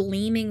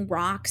gleaming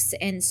rocks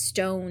and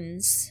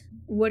stones.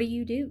 What do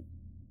you do?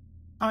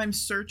 I'm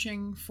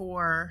searching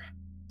for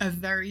a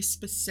very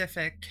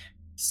specific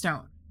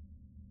stone.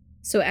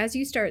 So as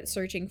you start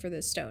searching for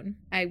this stone,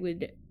 I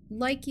would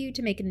like you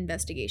to make an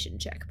investigation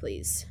check,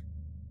 please.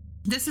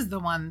 This is the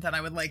one that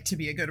I would like to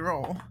be a good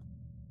roll.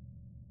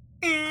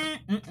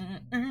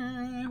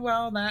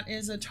 Well, that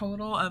is a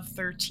total of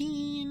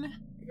 13.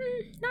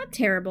 Not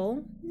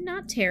terrible.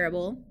 Not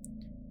terrible.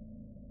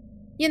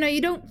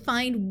 You don't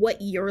find what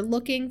you're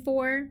looking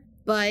for,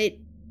 but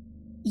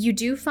you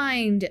do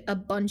find a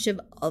bunch of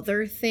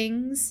other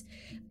things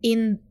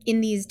in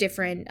these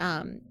different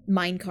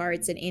mine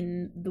carts and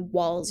in the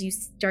walls. You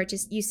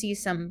see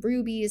some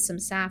rubies, some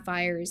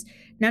sapphires.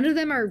 None of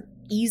them are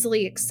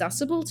easily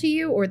accessible to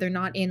you, or they're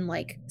not in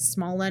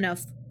small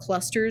enough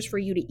clusters for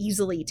you to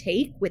easily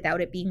take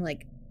without it being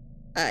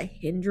a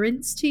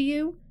hindrance to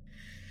you.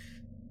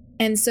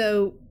 And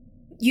so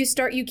you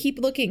keep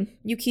looking,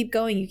 you keep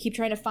going, you keep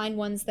trying to find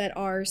ones that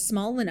are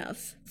small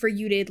enough for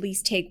you to at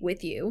least take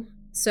with you.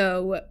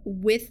 So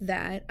with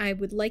that, I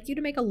would like you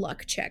to make a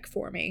luck check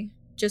for me.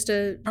 Just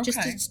a D20.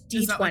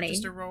 Is that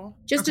just a roll?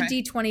 Just a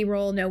D20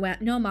 roll,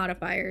 no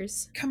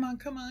modifiers. Come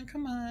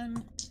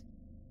on.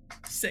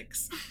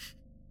 6.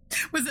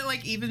 Was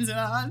it evens and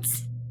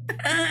odds?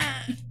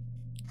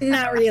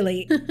 Not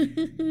really.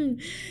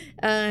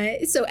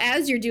 So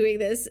as you're doing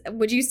this,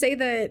 would you say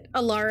that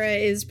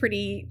Alara is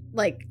pretty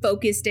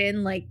focused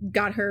in,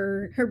 got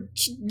her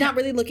not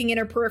really looking at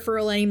her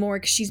peripheral anymore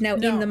because she's now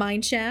in the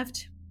mine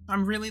shaft?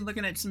 I'm really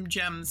looking at some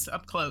gems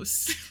up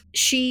close.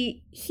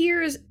 She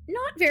hears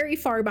not very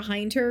far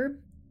behind her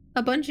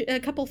a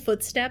couple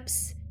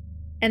footsteps,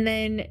 and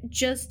then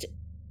just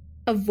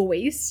a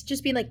voice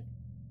just being like,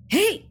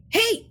 hey,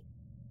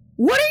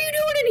 What are you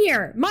doing in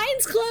here?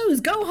 Mine's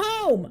closed. Go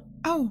home.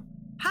 Oh,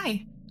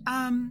 hi.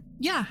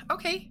 Yeah,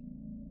 okay.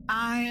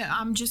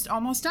 I'm just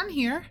almost done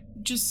here.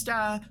 Just,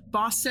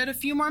 boss said a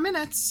few more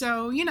minutes,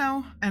 so,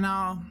 and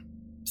I'll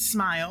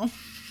smile.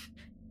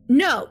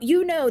 No,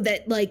 you know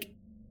that,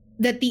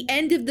 that the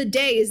end of the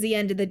day is the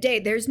end of the day.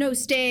 There's no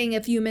staying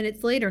a few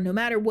minutes later, no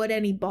matter what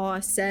any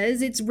boss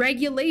says. It's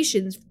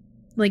regulations.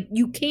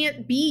 You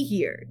can't be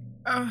here.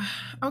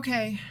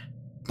 Okay.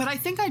 But I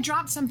think I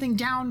dropped something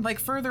down,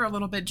 further a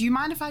little bit. Do you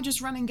mind if I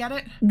just run and get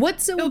it?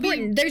 What's so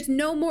important? There's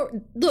no more...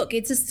 Look,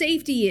 it's a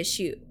safety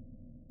issue.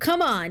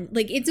 Come on.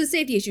 It's a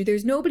safety issue.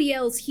 There's nobody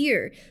else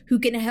here who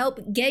can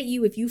help get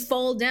you if you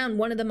fall down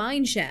one of the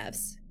mine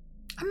shafts.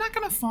 I'm not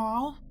gonna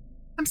fall.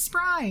 I'm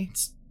spry.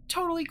 It's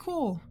totally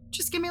cool.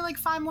 Just give me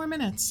 5 more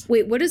minutes.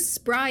 Wait, what does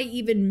spry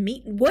even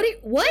mean? What?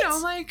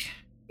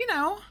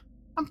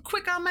 I'm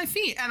quick on my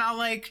feet, and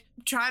I'll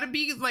try to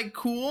be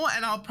cool,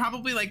 and I'll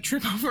probably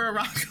trip over a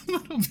rock a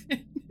little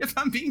bit if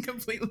I'm being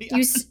completely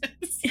honest.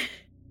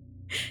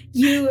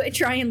 You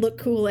try and look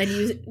cool, and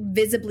you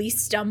visibly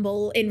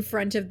stumble in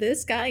front of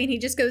this guy, and he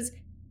just goes,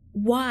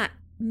 "What?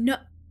 No,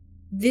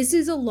 this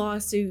is a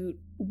lawsuit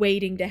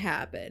waiting to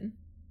happen.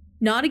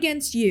 Not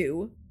against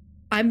you.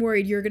 I'm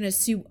worried you're gonna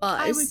sue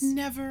us." I would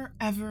never,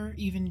 ever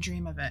even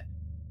dream of it.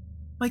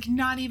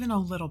 Not even a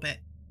little bit.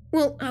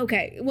 Well,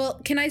 okay.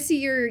 Well, can I see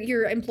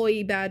your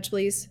employee badge,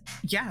 please?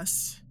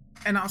 Yes.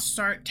 And I'll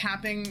start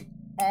tapping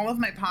all of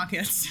my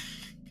pockets.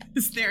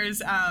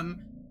 There's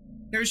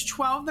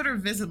 12 that are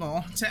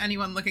visible to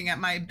anyone looking at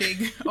my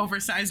big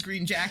oversized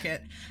green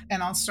jacket.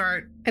 And I'll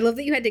start... I love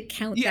that you had to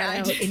count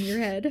that out in your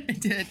head. I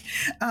did.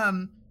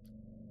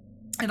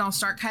 And I'll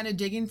start kind of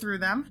digging through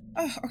them.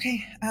 Oh,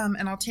 okay.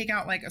 And I'll take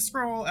out a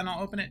scroll and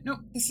I'll open it.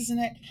 Nope, this isn't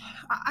it.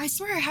 I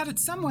swear I had it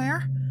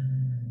somewhere.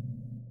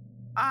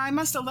 I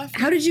must have left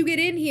it. How did you get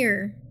in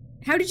here?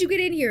 How did you get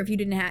in here if you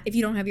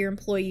don't have your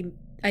employee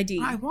ID?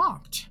 I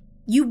walked.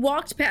 You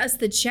walked past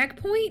the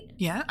checkpoint?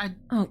 Yeah,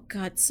 Oh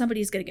God,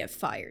 somebody's gonna get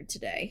fired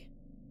today.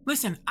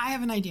 Listen, I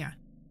have an idea.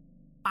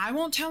 I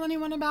won't tell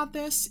anyone about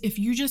this if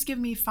you just give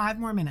me 5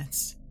 more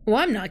minutes. Well,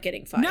 I'm not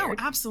getting fired. No,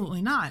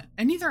 absolutely not.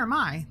 And neither am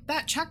I.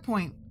 That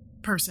checkpoint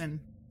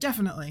person,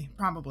 definitely,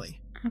 probably.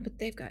 Oh, but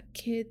they've got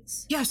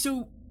kids. Yeah,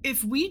 so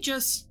if we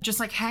just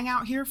hang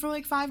out here for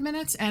 5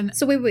 minutes and...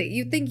 So wait,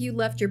 you think you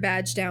left your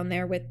badge down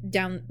there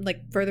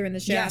further in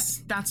the shaft?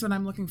 Yes, that's what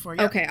I'm looking for.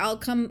 Yep. Okay, I'll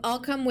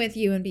come with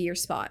you and be your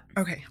spot.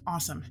 Okay,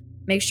 awesome.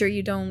 Make sure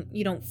you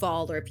don't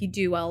fall, or if you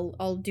do,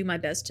 I'll do my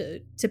best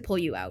to pull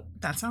you out.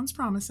 That sounds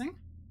promising.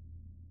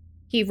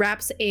 He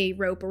wraps a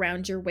rope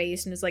around your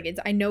waist and is like,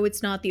 I know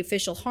it's not the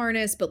official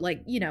harness, but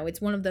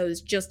it's one of those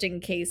just in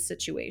case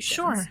situations.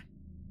 Sure.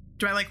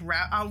 Do I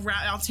wrap?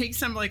 I'll take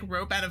some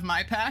rope out of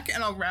my pack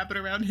and I'll wrap it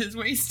around his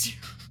waist.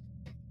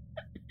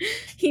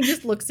 He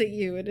just looks at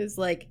you and is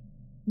like,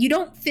 you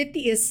don't fit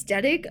the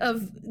aesthetic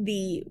of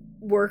the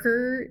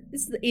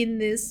workers in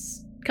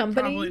this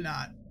company. Probably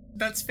not.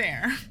 That's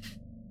fair.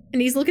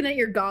 And he's looking at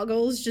your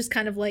goggles, just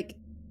kind of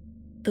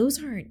those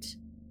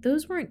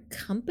weren't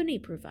company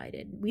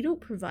provided. We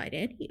don't provide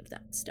any of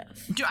that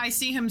stuff. Do I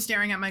see him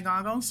staring at my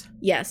goggles?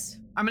 Yes.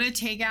 I'm going to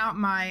take out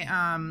my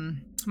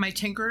my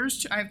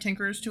tinkerers. I have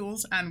tinkerers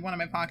tools in one of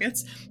my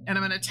pockets, and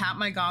I'm going to tap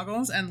my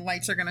goggles, and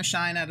lights are going to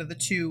shine out of the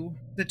two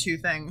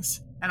things,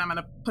 and I'm going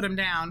to put them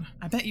down.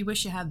 I bet you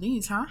wish you had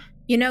these, huh?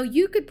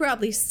 You could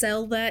probably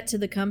sell that to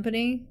the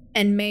company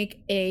and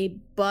make a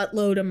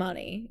buttload of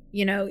money.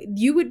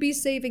 You would be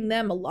saving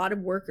them a lot of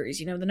workers.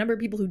 The number of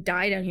people who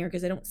die down here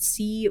because they don't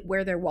see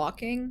where they're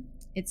walking,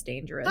 it's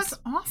dangerous. That's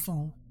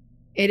awful.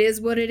 It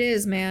is what it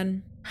is,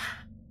 man.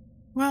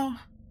 Well,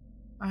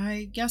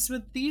 I guess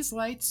with these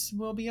lights,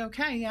 we'll be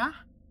okay, yeah?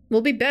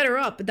 We'll be better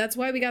off, but that's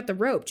why we got the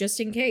rope, just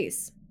in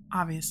case.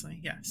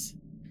 Obviously, yes.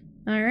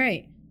 All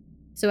right.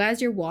 So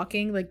as you're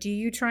walking, do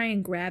you try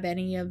and grab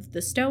any of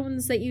the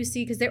stones that you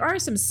see? Because there are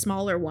some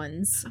smaller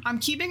ones. I'm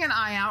keeping an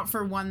eye out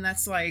for one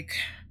that's I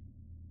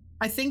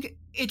think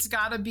it's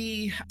gotta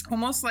be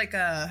almost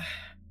a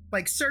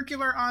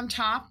circular on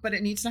top, but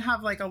it needs to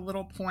have a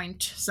little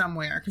point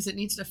somewhere because it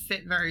needs to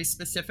fit very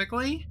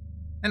specifically.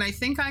 And I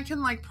think I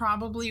can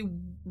probably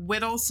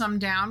whittle some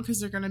down because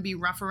they're going to be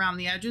rough around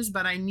the edges,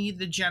 but I need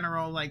the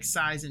general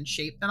size and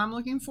shape that I'm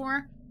looking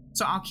for.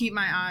 So I'll keep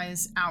my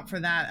eyes out for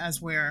that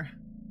as we're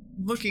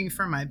looking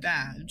for my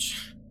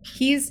badge.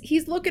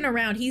 He's looking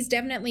around. He's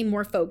definitely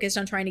more focused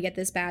on trying to get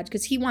this badge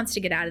because he wants to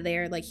get out of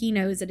there. He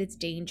knows that it's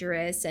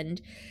dangerous, and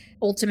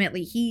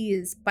ultimately he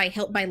is by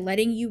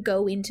letting you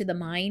go into the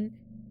mine,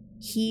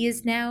 he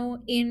is now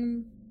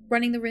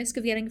running the risk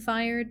of getting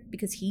fired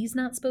because he's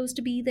not supposed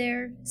to be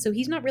there. So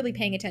he's not really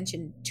paying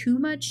attention too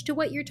much to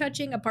what you're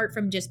touching, apart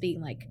from just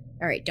being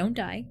all right, don't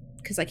die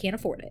because I can't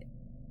afford it.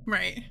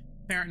 Right.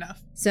 Fair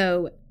enough.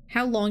 So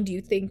how long do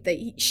you think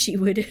that she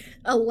would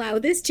allow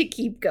this to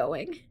keep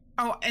going?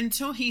 Oh,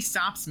 until he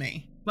stops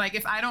me.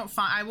 If I don't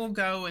find, I will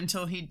go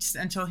until he's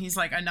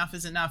enough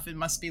is enough. It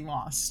must be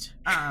lost.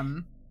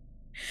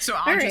 So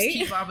I'll just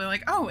keep. I'll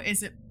be oh,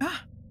 is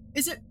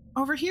it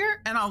over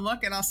here, and I'll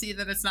look and I'll see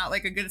that it's not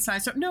like a good sign.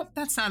 So nope,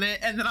 that's not it.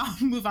 And then I'll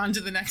move on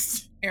to the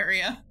next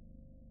area.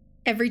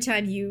 Every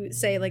time you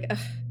say like, ugh,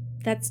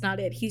 that's not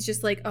it, he's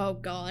just like, oh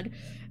God.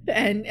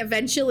 And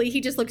eventually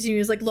he just looks at you and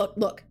he's like,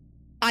 look,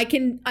 I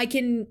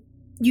can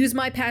use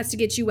my pass to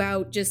get you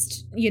out.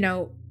 Just,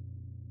 you'll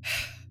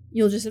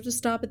just have to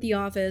stop at the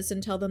office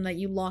and tell them that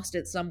you lost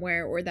it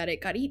somewhere or that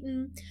it got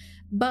eaten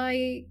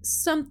by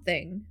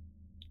something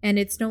and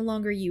it's no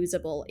longer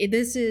usable.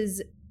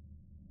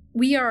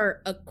 We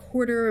are a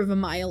quarter of a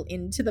mile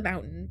into the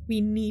mountain.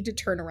 We need to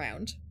turn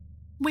around.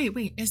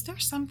 Wait, is there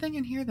something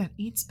in here that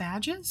eats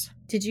badges?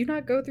 Did you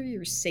not go through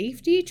your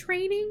safety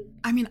training?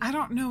 I mean, I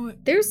don't know.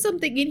 There's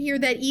something in here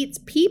that eats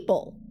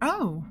people.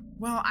 Oh,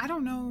 well, I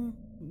don't know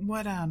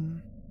what, I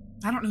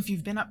don't know if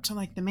you've been up to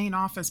like the main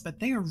office, but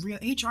they are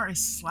HR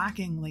is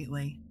slacking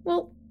lately.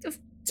 Well,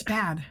 it's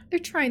bad. They're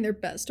trying their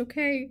best,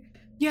 okay?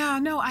 Yeah,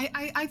 no,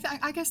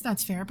 I guess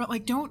that's fair, but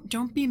like,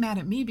 don't be mad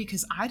at me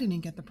because I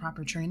didn't get the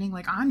proper training.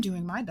 Like, I'm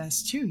doing my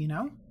best too, you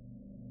know?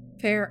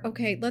 Fair.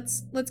 Okay,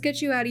 let's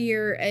get you out of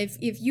here.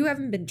 If you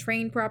haven't been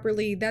trained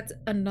properly, that's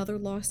another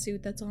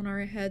lawsuit that's on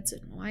our heads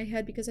and my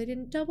head because I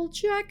didn't double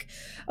check.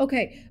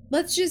 Okay,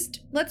 let's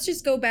just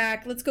go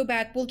back. Let's go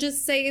back. We'll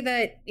just say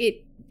that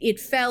it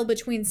fell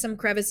between some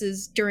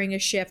crevices during a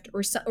shift,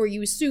 or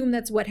you assume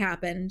that's what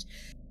happened.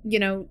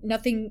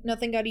 Nothing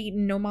got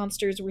eaten. No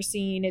monsters were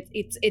seen.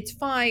 It's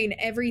fine.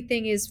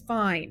 Everything is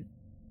fine.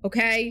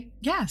 Okay?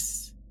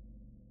 Yes,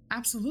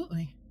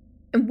 absolutely.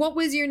 And what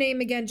was your name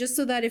again? Just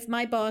so that if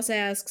my boss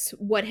asks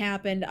what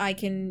happened, I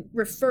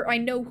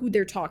know who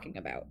they're talking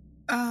about.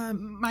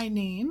 My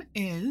name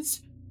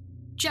is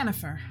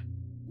Jennifer.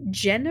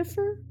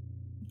 Jennifer?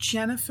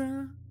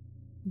 Jennifer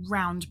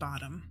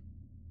Roundbottom.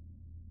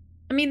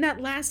 I mean,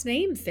 that last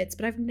name fits,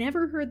 but I've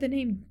never heard the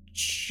name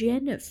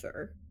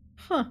Jennifer.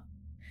 Huh.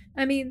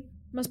 I mean,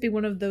 must be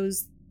one of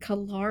those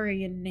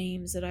Kalarian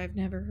names that I've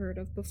never heard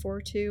of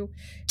before, too.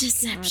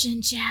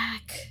 Deception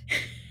check.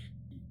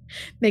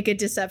 Make a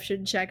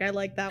deception check. I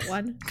like that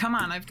one. Come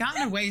on, I've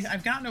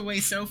gotten away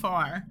so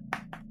far.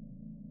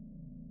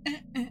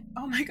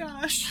 Oh my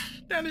gosh,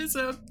 that is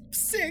a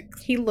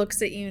 6. He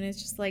looks at you and is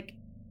just like,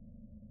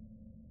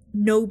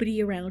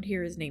 nobody around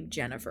here is named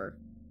Jennifer.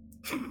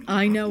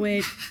 I know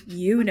it.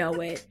 You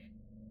know it.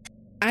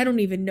 I don't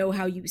even know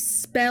how you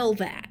spell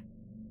that.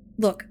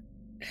 Look,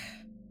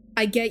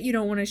 I get you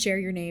don't want to share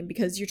your name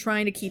because you're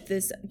trying to keep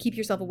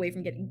yourself away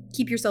from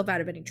keep yourself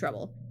out of any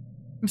trouble.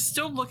 I'm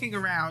still looking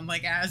around,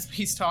 like, as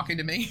he's talking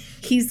to me.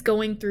 He's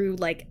going through,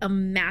 like, a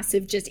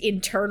massive, just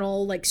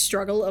internal, like,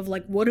 struggle of,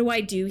 like, what do I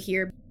do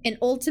here? And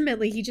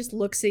ultimately, he just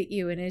looks at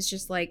you and is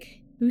just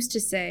like, who's to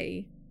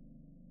say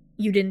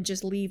you didn't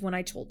just leave when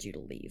I told you to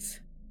leave?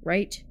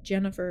 Right,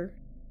 Jennifer?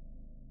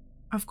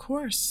 Of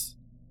course.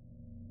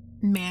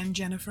 Man,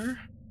 Jennifer.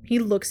 He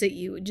looks at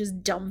you,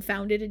 just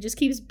dumbfounded, and just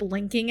keeps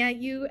blinking at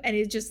you, and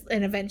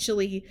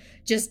eventually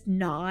just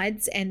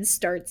nods and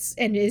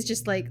is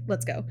just like,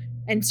 let's go.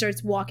 And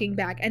starts walking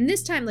back. And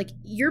this time, like,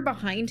 you're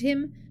behind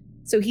him,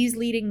 so he's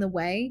leading the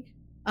way.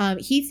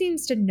 He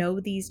seems to know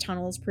these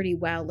tunnels pretty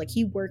well. Like,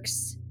 he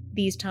works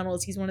these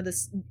tunnels. He's one of the,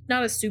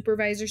 not a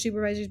supervisors,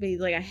 but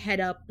he's like a head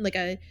of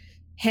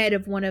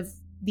one of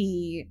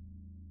the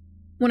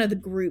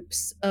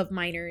groups of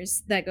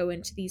miners that go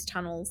into these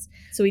tunnels.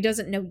 So he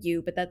doesn't know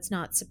you, but that's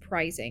not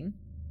surprising.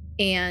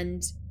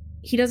 And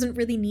he doesn't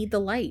really need the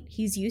light.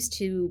 He's used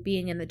to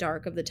being in the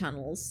dark of the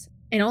tunnels.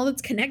 And all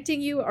that's connecting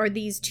you are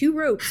these 2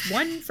 ropes,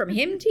 one from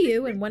him to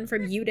you and one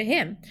from you to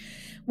him,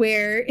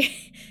 where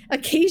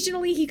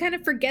occasionally he kind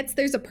of forgets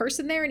there's a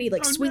person there and he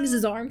swings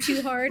his arm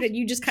too hard and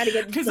you just kind of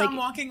get because I'm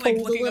walking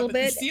looking a little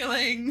bit at the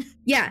ceiling.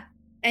 Yeah.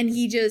 And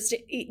he just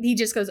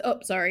goes, oh,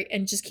 sorry,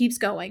 and just keeps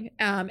going.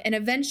 And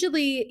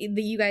eventually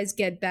you guys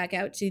get back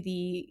out to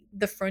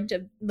the front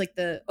of, like,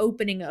 the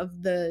opening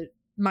of the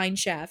mine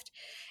shaft.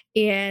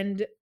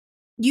 And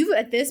you've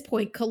at this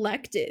point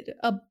collected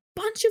a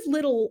bunch of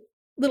little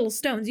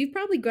stones. You've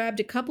probably grabbed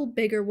a couple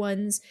bigger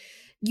ones.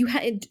 You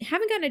haven't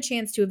gotten a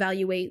chance to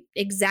evaluate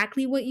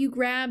exactly what you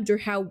grabbed or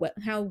how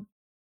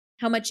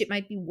much it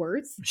might be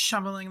worth.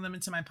 Shoveling them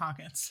into my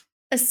pockets.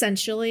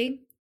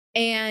 Essentially.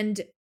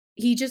 And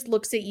he just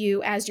looks at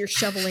you as you're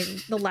shoveling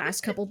the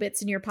last couple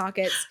bits in your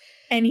pockets.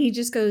 And he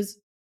just goes,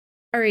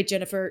 all right,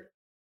 Jennifer,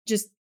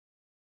 just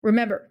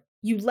remember,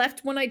 you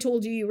left when I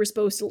told you were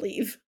supposed to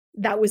leave.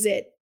 That was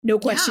it. No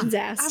questions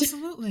asked.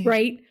 Absolutely.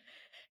 Right?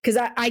 Because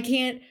I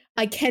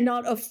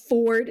cannot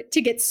afford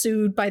to get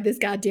sued by this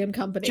goddamn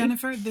company.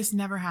 Jennifer, this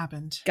never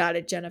happened. Got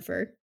it,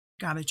 Jennifer.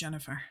 Got it,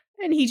 Jennifer.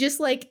 And he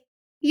just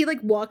he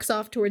walks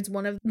off towards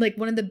one of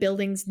the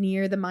buildings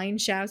near the mine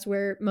shafts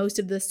where most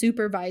of the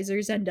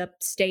supervisors end up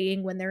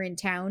staying when they're in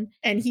town.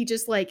 And he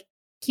just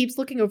keeps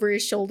looking over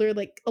his shoulder,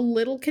 a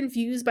little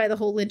confused by the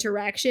whole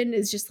interaction,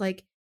 is just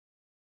like,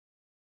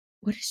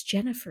 what does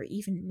Jennifer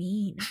even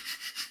mean?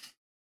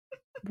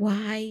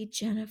 Why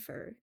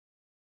Jennifer?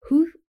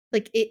 Who?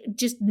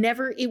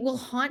 It will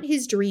haunt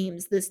his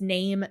dreams, this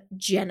name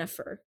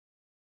Jennifer.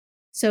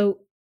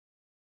 So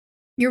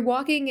You're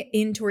walking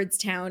in towards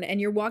town, and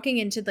you're walking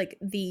into like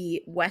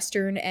the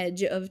western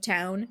edge of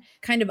town,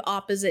 kind of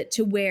opposite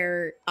to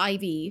where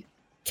Ivy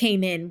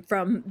came in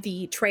from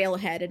the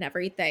trailhead and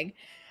everything.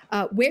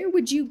 Where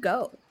would you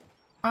go?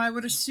 I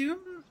would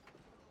assume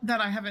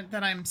that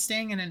I'm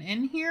staying in an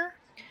inn here.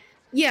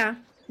 Yeah,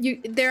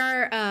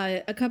 there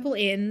are a couple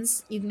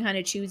inns. You can kind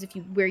of choose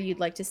where you'd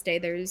like to stay.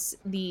 There's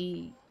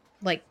the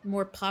like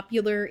more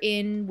popular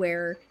inn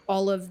where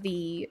all of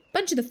the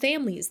bunch of the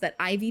families that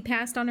Ivy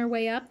passed on her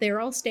way up, they're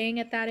all staying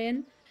at that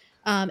inn.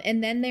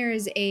 And then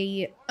there's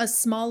a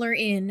smaller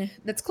inn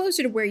that's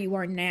closer to where you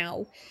are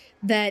now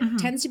that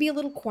tends to be a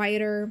little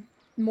quieter,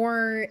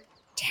 more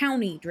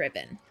towny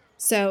driven.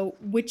 So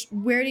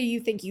where do you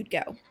think you'd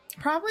go?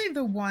 Probably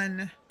the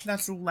one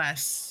that's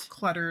less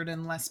cluttered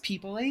and less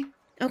people-y.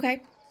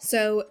 Okay.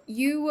 So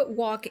you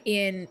walk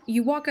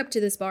up to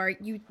this bar,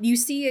 you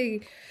see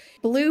a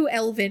blue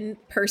elven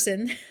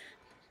person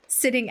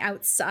sitting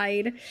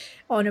outside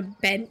on a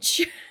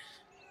bench.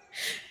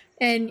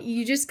 And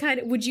you just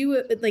kind of, would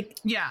you like...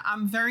 Yeah,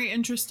 I'm very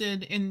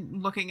interested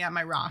in looking at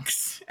my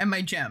rocks and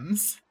my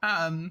gems.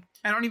 I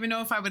don't even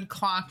know if I would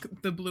clock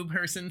the blue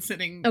person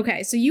sitting.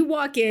 Okay, so you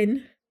walk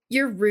in.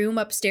 Your room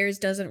upstairs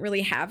doesn't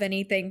really have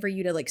anything for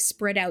you to like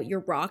spread out your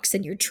rocks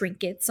and your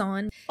trinkets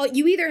on. Oh,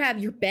 you either have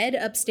your bed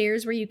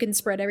upstairs where you can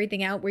spread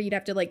everything out, where you'd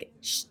have to like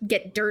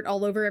get dirt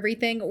all over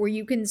everything, or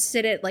you can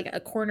sit at like a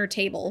corner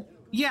table.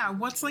 Yeah,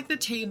 what's like the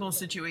table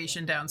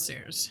situation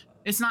downstairs?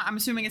 I'm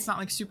assuming it's not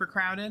like super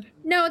crowded.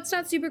 No, it's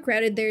not super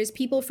crowded. There's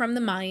people from the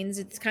mines.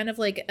 It's kind of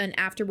like an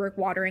after-work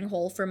watering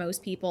hole for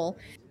most people.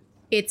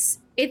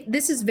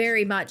 This is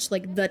very much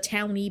like the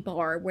towny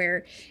bar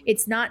where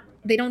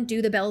they don't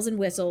do the bells and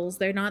whistles.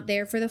 They're not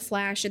there for the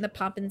flash and the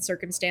pomp and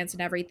circumstance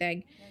and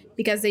everything,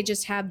 because they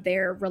just have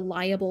their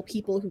reliable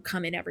people who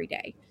come in every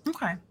day.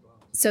 Okay.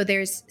 So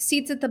there's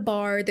seats at the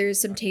bar. There's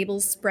some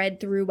tables spread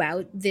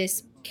throughout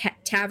this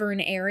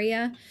tavern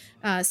area.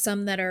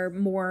 Some that are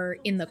more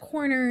in the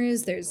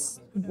corners. There's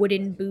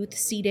wooden booth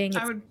seating.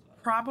 I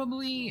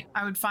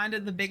would find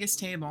the biggest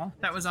table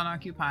that was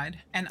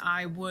unoccupied, and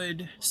I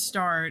would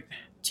start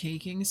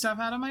taking stuff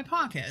out of my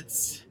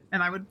pockets.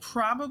 And I would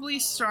probably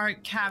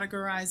start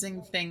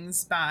categorizing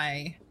things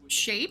by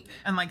shape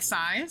and like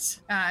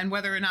size, and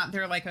whether or not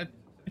they're like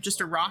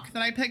just a rock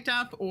that I picked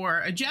up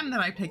or a gem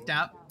that I picked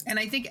up. And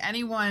I think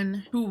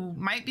anyone who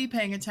might be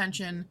paying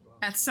attention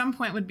at some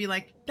point would be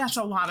like, that's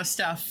a lot of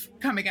stuff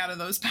coming out of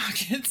those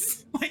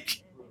pockets.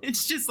 Like,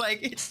 it's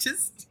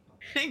just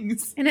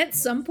things. And at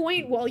some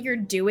point while you're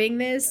doing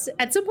this,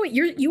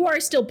 you are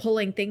still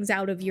pulling things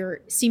out of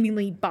your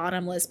seemingly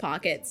bottomless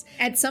pockets.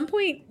 At some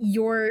point,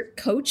 your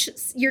coat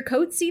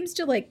seems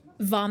to like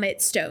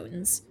vomit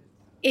stones.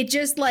 It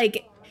just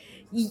like,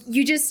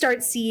 you just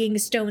start seeing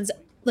stones.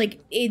 Like,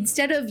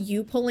 instead of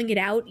you pulling it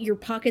out, your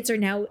pockets are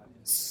now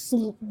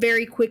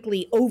very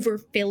quickly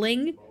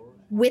overfilling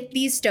with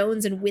these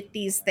stones and with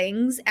these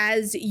things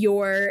as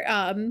your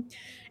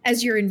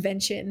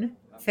invention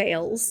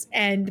fails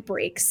and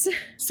breaks.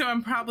 So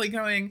I'm probably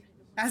going,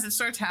 as it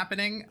starts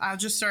happening, I'll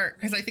just start,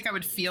 because I think I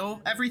would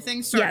feel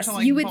everything start to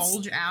like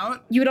bulge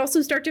out. You would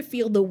also start to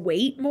feel the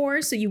weight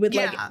more. So you would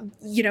like,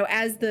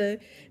 as the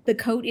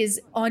coat is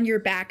on your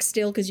back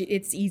still, because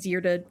it's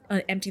easier to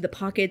empty the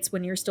pockets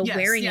when you're still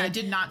wearing it. I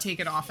did not take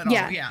it off at all.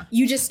 Yeah.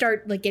 You just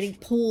start like getting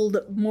pulled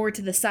more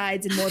to the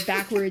sides and more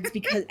backwards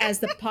because as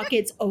the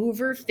pockets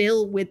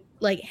overfill with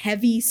like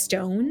heavy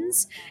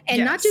stones,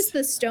 and not just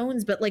the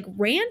stones, but like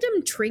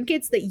random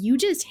trinkets that you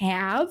just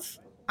have.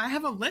 I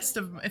have a list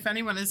of, if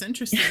anyone is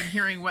interested in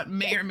hearing what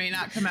may or may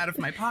not come out of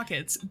my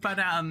pockets. But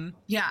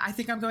I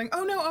think I'm going,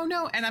 oh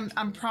no. And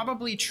I'm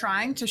probably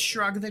trying to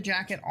shrug the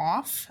jacket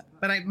off,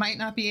 but I might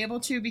not be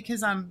able to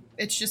because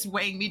it's just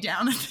weighing me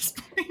down at this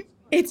point.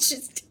 It's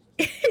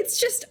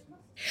just,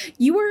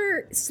 you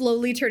are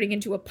slowly turning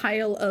into a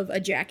pile of a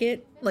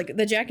jacket. Like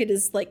the jacket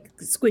is like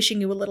squishing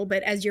you a little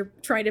bit as you're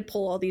trying to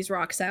pull all these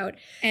rocks out.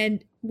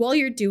 And while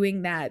you're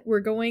doing that,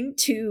 we're going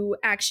to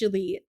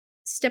actually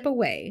step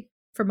away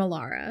from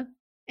Alara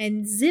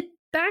and zip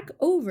back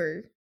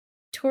over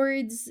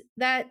towards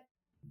that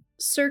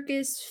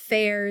circus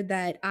fair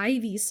that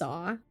Ivy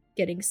saw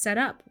getting set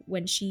up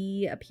when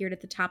she appeared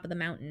at the top of the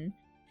mountain.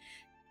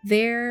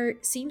 There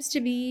seems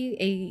to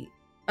be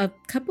a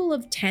couple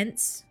of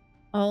tents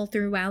all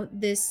throughout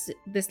this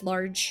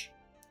large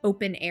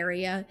open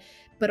area,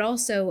 but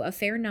also a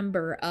fair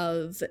number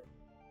of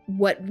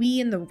what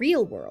we in the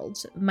real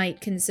world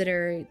might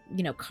consider,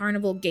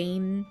 carnival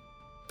game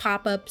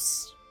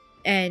pop-ups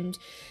and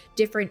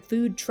different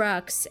food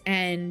trucks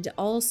and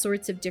all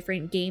sorts of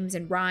different games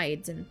and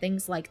rides and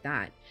things like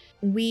that.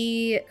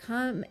 We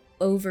come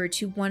over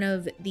to one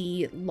of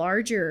the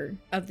larger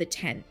of the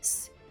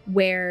tents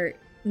where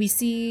we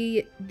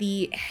see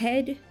the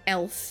head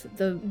elf,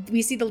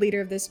 we see the leader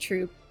of this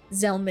troop,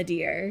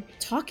 Zelmadir,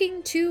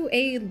 talking to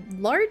a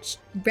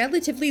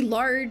relatively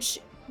large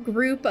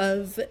group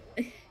of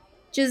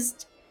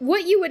just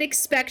what you would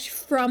expect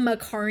from a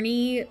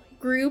carny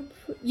group,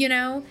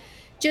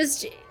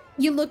 just...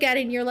 You look at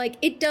it and you're like,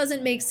 it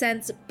doesn't make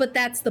sense, but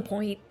that's the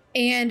point.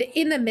 And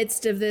in the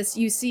midst of this,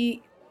 you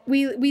see,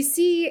 we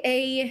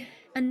see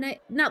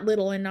not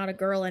little and not a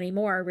girl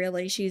anymore,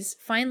 really. She's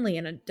finally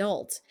an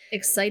adult,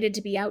 excited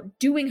to be out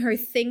doing her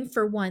thing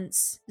for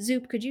once.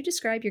 Zoop, could you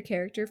describe your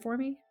character for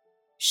me?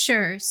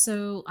 Sure.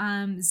 So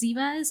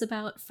Ziva is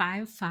about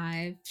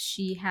 5'5".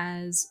 She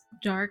has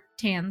dark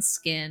tan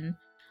skin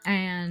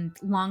and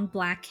long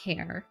black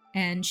hair,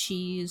 and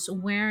she's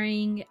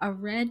wearing a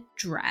red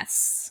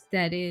dress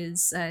that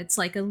is it's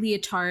like a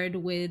leotard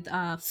with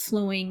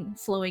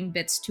flowing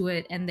bits to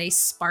it, and they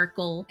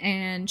sparkle,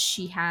 and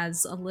she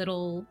has a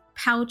little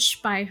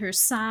pouch by her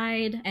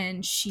side,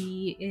 and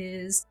she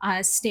is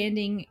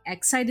standing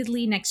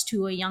excitedly next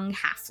to a young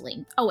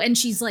halfling. Oh, and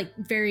she's like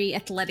very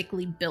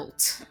athletically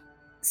built.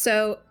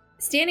 So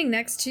standing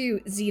next to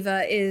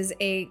Ziva is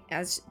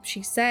as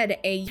she said,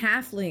 a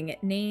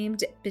halfling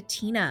named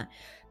Bettina,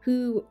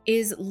 who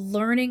is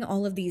learning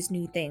all of these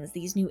new things,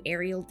 these new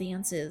aerial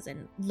dances,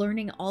 and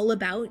learning all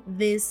about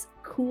this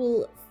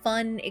cool,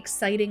 fun,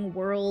 exciting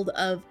world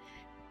of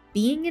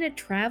being in a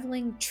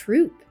traveling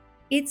troupe.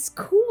 It's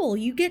cool.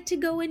 You get to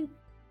go and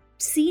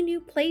see new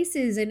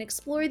places and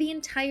explore the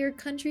entire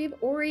country of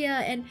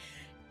Auria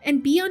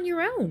and be on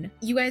your own.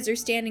 You guys are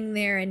standing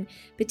there, and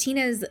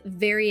Bettina is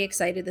very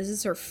excited. This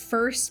is her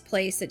first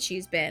place that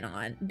she's been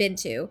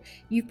to.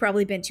 You've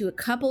probably been to a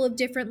couple of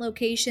different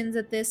locations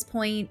at this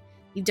point.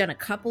 You've done a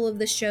couple of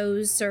the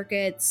shows,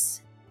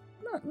 circuits.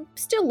 Well,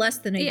 still less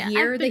than a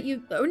year that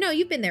you've. Oh no,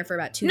 you've been there for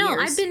about 2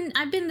 years. No,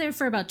 I've been there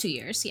for about 2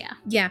 years. Yeah.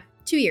 Yeah,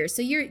 2 years.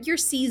 So you're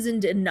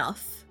seasoned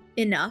enough.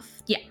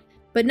 Yeah.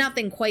 But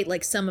nothing quite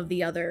like some of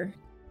the other.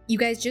 You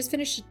guys just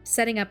finished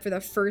setting up for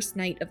the first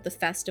night of the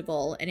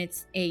festival, and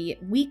it's a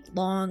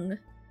week-long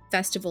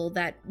festival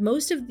that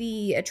most of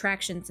the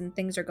attractions and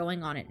things are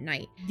going on at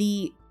night.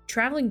 The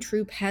traveling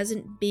troupe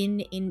hasn't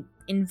been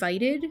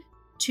invited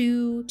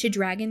to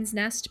Dragon's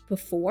Nest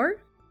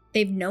before.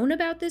 They've known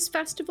about this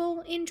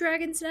festival in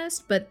Dragon's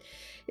Nest, but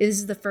this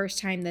is the first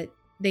time that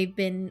they've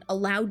been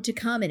allowed to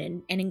come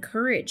and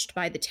encouraged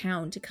by the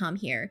town to come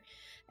here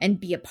and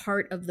be a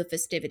part of the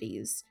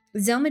festivities.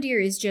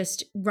 Zelmadir is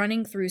just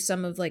running through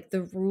some of like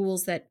the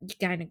rules that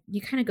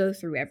you kind of go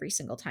through every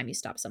single time you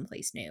stop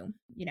someplace new.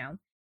 You know,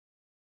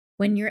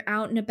 when you're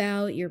out and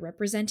about, you're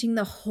representing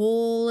the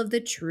whole of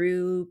the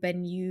troupe,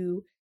 and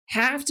you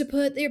have to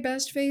put their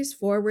best face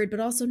forward, but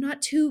also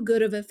not too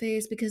good of a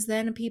face, because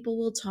then people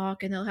will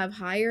talk and they'll have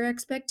higher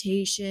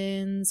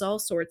expectations, all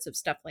sorts of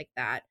stuff like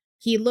that.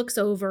 He looks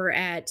over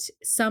at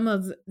some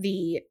of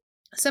the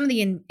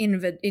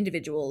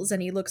individuals,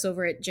 and he looks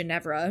over at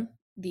Ginevra,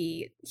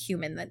 the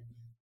human that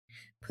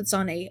puts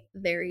on a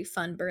very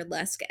fun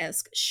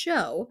burlesque-esque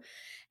show,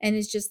 and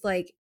is just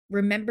like,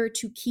 remember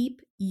to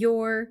keep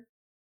your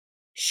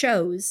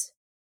shows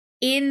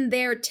in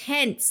their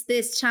tents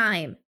this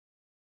time.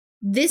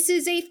 This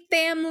is a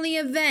family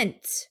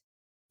event.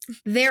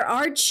 There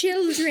are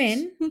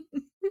children,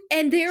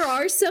 and there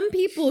are some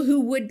people who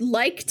would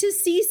like to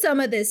see some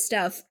of this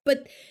stuff,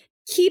 but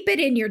keep it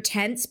in your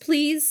tents,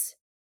 please.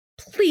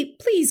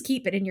 Please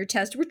keep it in your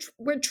test.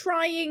 We're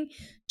trying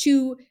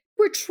to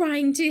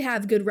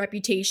have good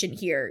reputation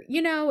here.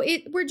 You know,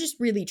 we're just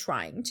really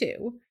trying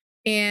to.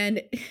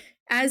 And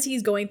as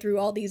he's going through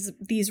all these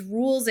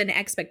rules and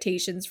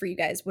expectations for you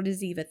guys, what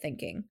is Eva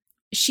thinking?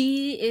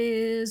 She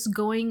is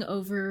going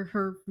over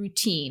her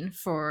routine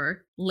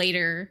for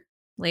later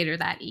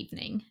that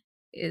evening,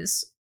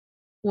 is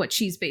what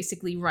she's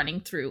basically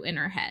running through in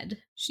her head.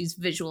 She's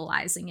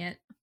visualizing it.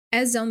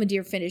 As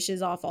Zelmadir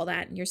finishes off all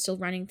that, and you're still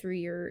running through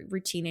your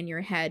routine in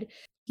your head,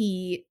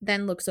 he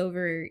then looks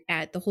over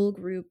at the whole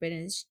group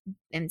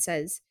and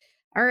says,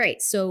 all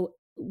right, so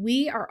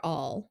we are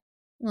all,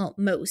 well,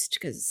 most,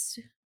 because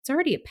it's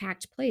already a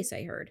packed place,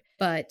 I heard,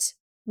 but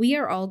we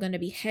are all going to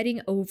be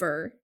heading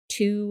over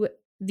to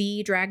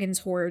the Dragon's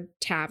Hoard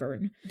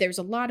Tavern. There's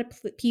a lot of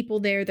people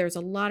there. There's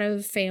a lot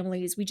of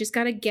families. We just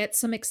got to get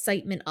some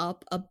excitement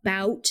up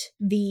about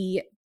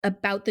the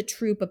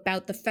troupe,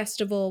 about the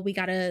festival. We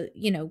gotta,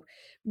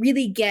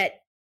 really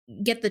get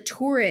the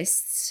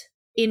tourists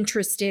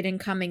interested in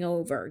coming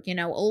over.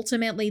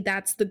 Ultimately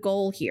that's the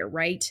goal here,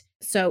 right?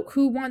 So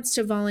who wants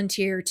to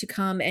volunteer to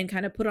come and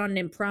kind of put on an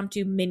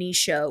impromptu mini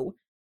show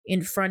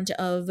in front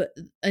of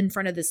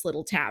this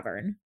little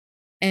tavern?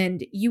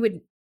 And you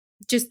would,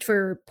 just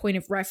for point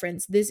of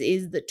reference, this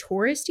is the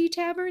touristy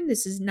tavern.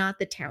 This is not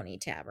the towny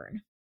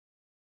tavern.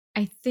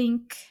 I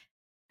think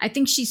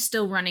she's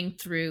still running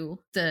through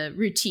the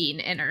routine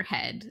in her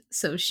head,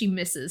 so she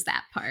misses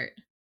that part.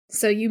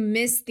 So you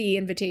miss the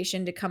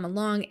invitation to come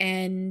along,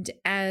 and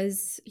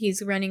as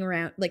he's running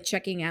around, like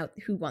checking out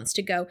who wants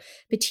to go,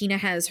 Bettina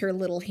has her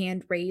little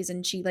hand raised,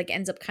 and she like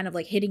ends up kind of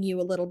like hitting you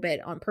a little bit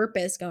on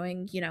purpose,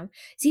 going,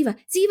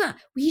 Ziva,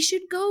 we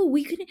should go.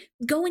 We could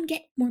go and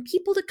get more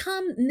people to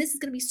come, and this is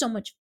going to be so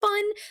much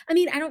fun. I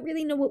mean, I don't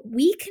really know what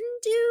we can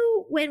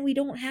do when we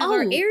don't have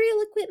our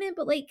aerial equipment,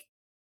 but like,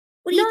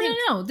 What do you think?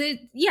 No.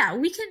 Yeah,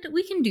 we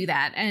can do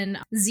that. And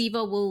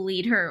Ziva will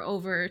lead her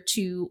over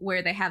to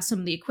where they have some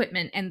of the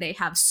equipment, and they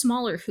have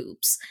smaller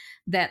hoops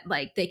that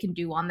like they can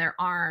do on their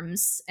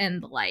arms,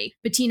 and like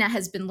Bettina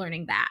has been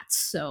learning that.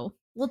 So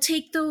we'll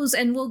take those,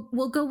 and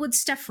we'll go with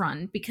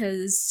Stefan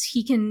because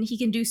he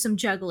can do some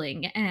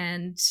juggling,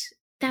 and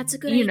That's a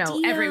good idea.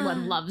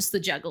 Everyone loves the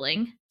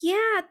juggling.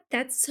 Yeah,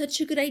 that's such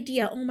a good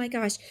idea. Oh my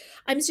gosh.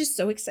 I'm just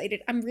so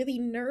excited. I'm really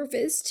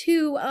nervous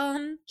too.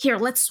 Here,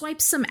 let's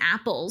swipe some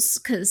apples,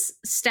 because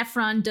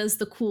Stefan does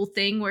the cool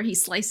thing where he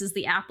slices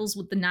the apples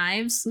with the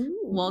knives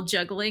while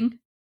juggling.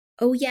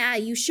 Oh yeah,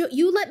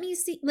 you let me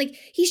see. Like,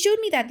 he showed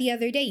me that the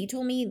other day. He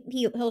told me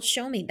he'll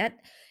show me. That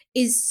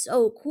is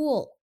so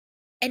cool.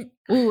 And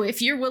ooh,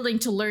 if you're willing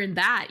to learn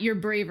that, you're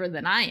braver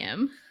than I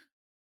am.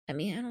 I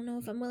mean, I don't know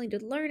if I'm willing to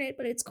learn it,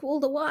 but it's cool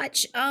to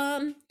watch.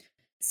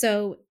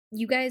 So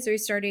you guys are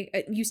starting.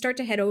 You start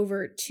to head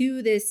over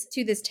to this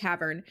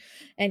tavern,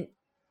 and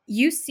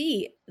you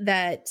see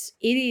that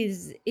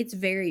it's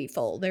very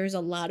full. There's a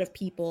lot of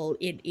people.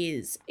 It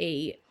is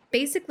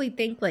basically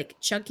think like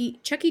Chuck E.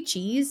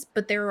 Cheese,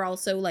 but there are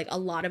also like a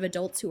lot of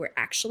adults who are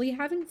actually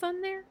having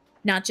fun there,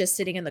 not just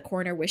sitting in the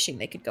corner wishing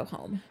they could go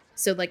home.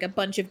 So like a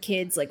bunch of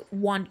kids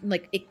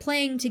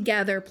playing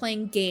together,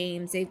 playing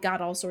games. They've got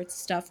all sorts of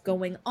stuff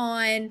going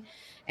on,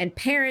 and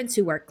parents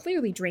who are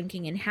clearly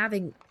drinking and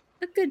having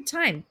a good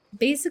time,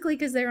 basically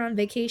because they're on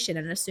vacation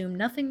and assume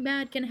nothing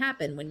bad can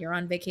happen when you're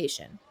on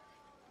vacation.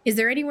 Is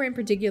there anywhere in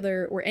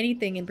particular or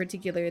anything in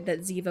particular that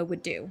Ziva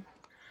would do?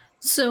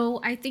 So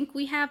I think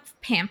we have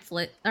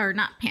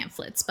not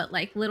pamphlets, but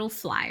like little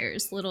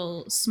flyers,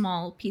 little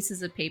small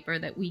pieces of paper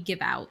that we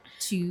give out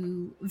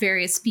to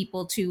various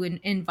people to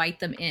invite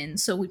them in.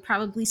 So we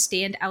probably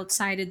stand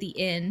outside of the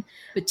inn,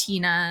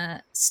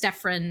 Bettina,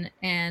 Stefan,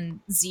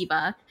 and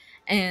Ziva,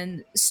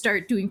 and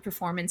start doing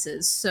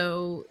performances.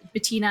 So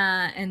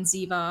Bettina and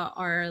Ziva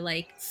are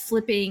like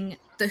flipping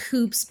the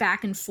hoops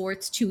back and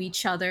forth to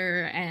each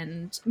other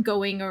and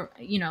going, or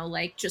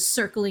like just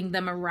circling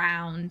them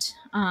around,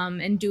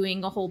 and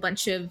doing a whole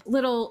bunch of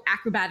little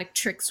acrobatic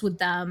tricks with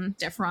them.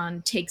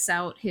 Stefan takes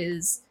out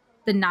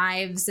the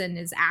knives and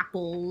his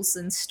apples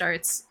and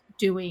starts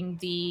doing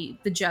the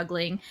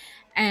juggling.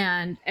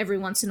 And every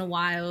once in a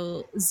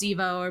while,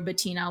 Ziva or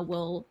Bettina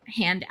will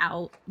hand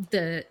out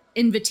the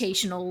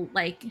invitational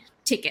like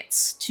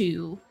tickets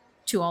to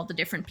all the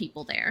different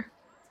people there.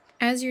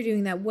 As you're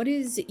doing that, what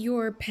is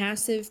your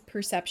passive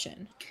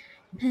perception?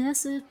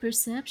 Passive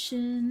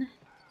perception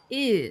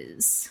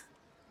is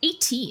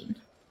 18.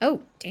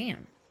 Oh,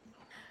 damn.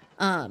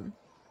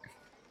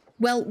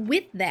 Well,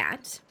 with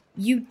that,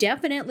 you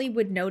definitely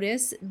would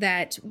notice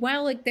that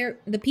while like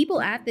the people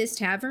at this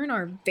tavern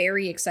are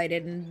very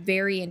excited and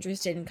very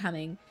interested in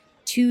coming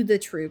to the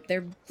troupe,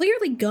 they're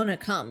clearly gonna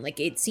come. Like,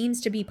 it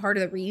seems to be part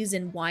of the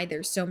reason why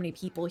there's so many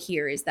people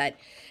here is that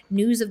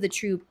news of the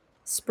troupe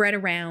spread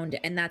around,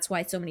 and that's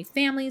why so many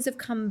families have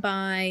come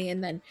by.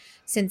 And then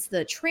since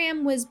the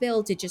tram was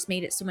built, it just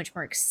made it so much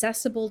more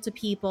accessible to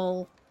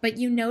people. But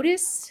you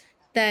notice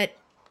that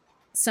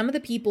some of the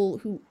people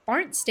who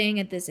aren't staying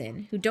at this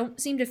inn, who don't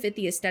seem to fit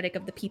the aesthetic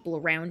of the people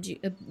around you,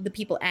 the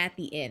people at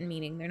the inn,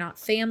 meaning they're not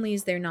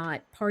families, they're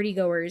not party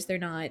goers, they're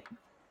not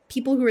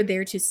people who are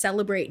there to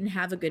celebrate and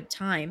have a good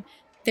time.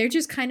 They're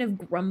just kind of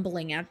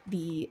grumbling at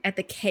the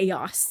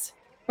chaos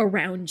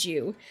around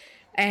you,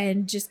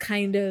 and just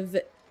kind of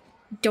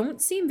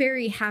don't seem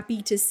very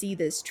happy to see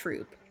this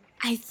troupe.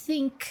 I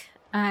think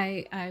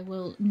I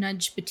will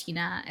nudge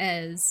Bettina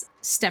as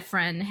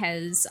Stefan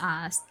has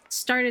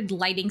started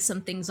lighting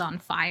some things on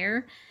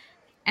fire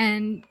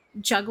and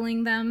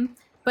juggling them,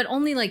 but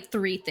only like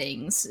 3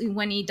 things.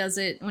 When he does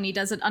it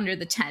under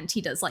the tent,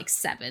 he does like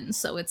 7,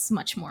 so it's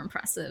much more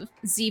impressive.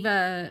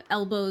 Ziva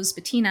elbows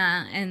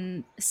Bettina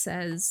and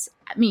says,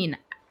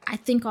 I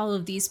think all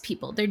of these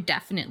people, they're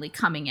definitely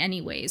coming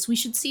anyways. We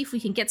should see if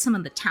we can get some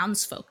of the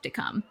townsfolk to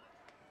come.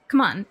 Come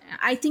on,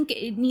 I think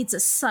it needs a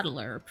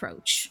subtler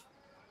approach.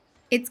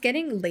 It's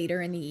getting later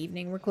in the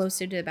evening. We're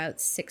closer to about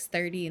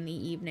 6:30 in the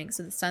evening,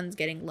 so the sun's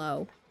getting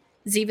low.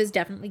 Ziva's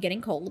definitely getting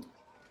cold,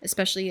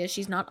 especially as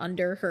she's not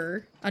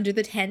under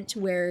the tent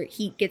where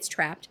heat gets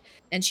trapped.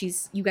 And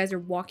you guys are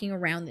walking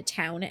around the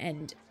town,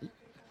 and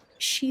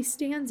she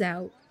stands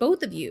out.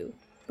 Both you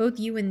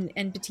and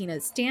Bettina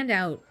stand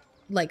out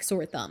like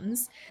sore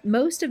thumbs.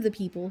 Most of the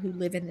people who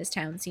live in this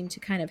town seem to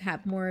kind of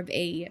have more of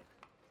a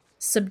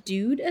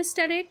subdued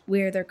aesthetic,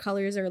 where their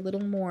colors are a little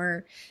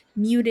more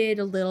muted,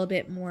 a little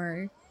bit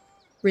more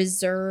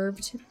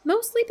reserved,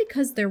 mostly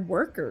because they're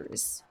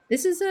workers.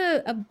 This is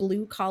a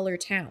blue collar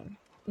town.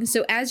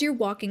 So as you're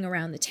walking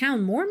around the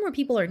town, more and more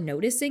people are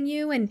noticing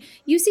you, and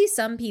you see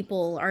some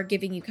people are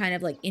giving you kind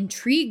of like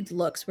intrigued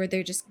looks where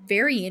they're just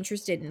very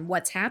interested in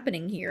what's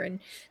happening here, and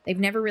they've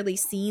never really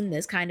seen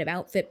this kind of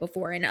outfit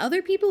before. And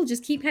other people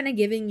just keep kind of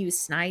giving you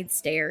snide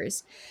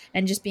stares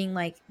and just being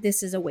like,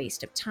 this is a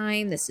waste of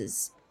time. This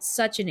is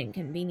such an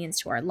inconvenience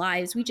to our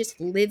lives. We just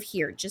live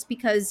here just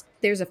because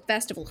there's a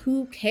festival.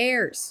 Who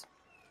cares?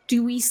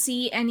 Do we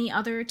see any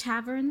other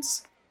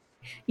taverns?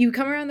 You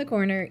come around the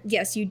corner.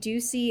 Yes, you do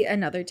see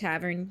another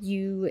tavern.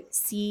 You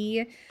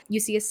see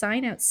a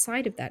sign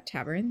outside of that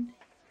tavern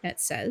that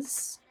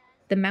says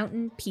the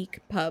Mountain Peak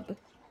Pub.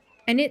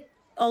 And it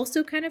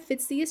also kind of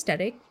fits the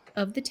aesthetic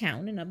of the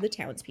town and of the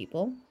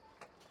townspeople.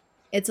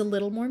 It's a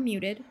little more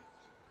muted.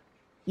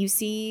 You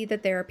see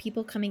that there are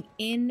people coming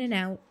in and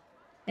out.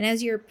 And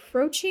as you're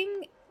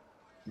approaching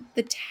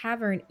the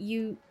tavern,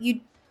 you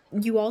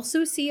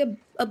also see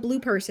a blue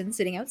person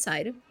sitting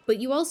outside, but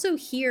you also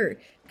hear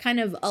kind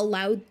of a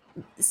loud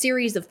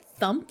series of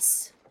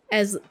thumps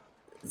as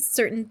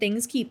certain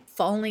things keep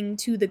falling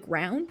to the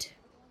ground.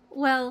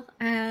 Well,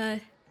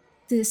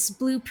 this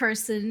blue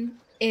person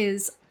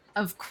is,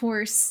 of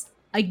course,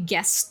 a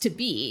guest to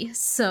be,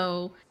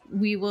 so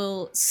we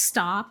will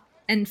stop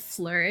and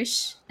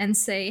flourish and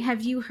say,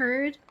 have you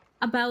heard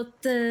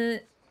about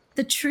the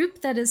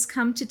troupe that has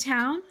come to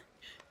town?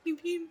 You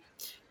mean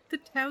the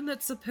town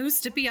that's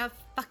supposed to be a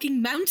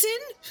fucking mountain?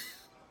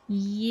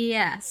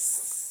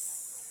 Yes.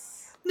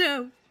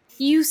 No.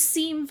 You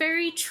seem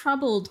very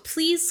troubled.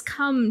 Please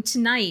come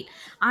tonight.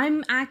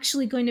 I'm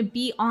actually going to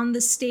be on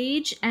the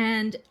stage,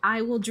 and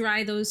I will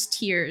dry those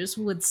tears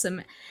with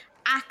some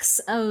acts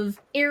of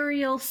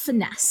aerial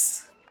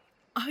finesse.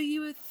 Are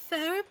you a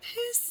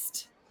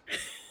therapist?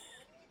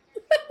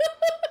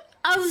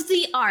 Of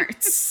the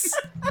arts.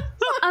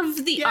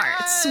 Of the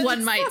arts,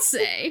 one might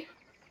say.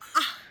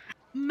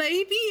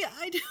 Maybe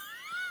I don't...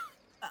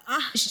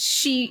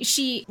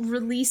 She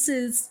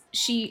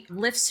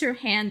lifts her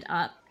hand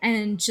up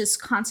and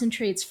just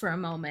concentrates for a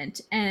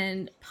moment,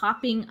 and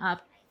popping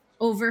up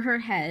over her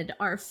head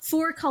are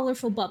 4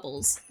 colorful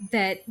bubbles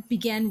that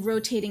began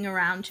rotating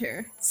around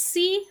her.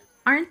 See?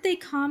 Aren't they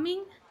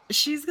calming?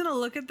 She's gonna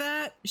look at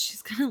that.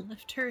 She's gonna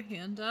lift her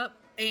hand up,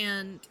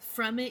 and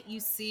from it you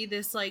see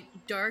this like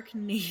dark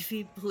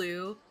navy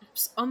blue,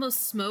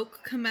 almost smoke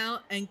come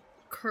out and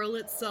curl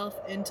itself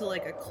into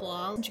like a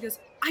claw. And she goes,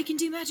 I can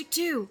do magic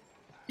too.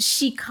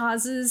 She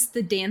causes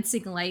the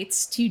dancing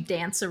lights to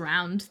dance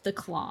around the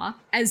claw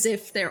as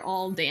if they're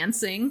all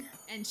dancing,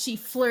 and she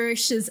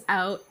flourishes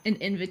out an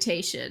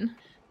invitation.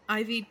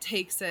 Ivy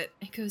takes it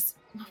and goes,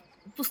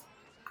 well,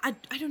 I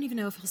don't even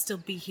know if he'll still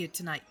be here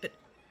tonight, but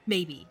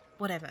maybe,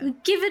 whatever.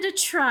 Give it a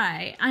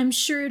try. I'm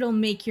sure it'll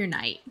make your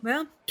night.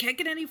 Well, can't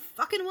get any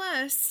fucking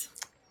worse.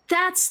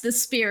 That's the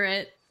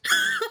spirit.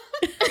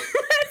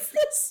 That's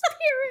the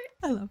spirit.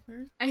 I love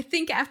her. I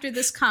think after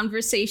this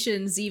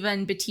conversation, Ziva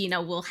and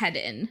Bettina will head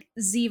in.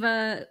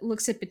 Ziva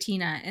looks at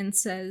Bettina and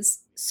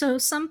says, so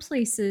some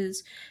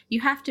places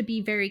you have to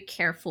be very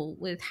careful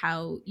with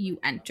how you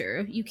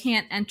enter. You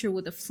can't enter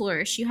with a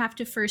flourish. You have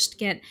to first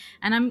get,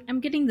 and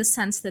I'm getting the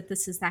sense that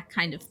this is that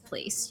kind of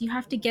place. You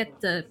have to get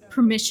the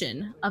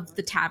permission of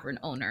the tavern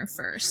owner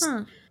first.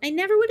 Huh. I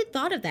never would have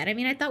thought of that. I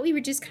mean, I thought we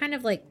were just kind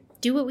of like,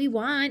 do what we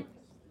want,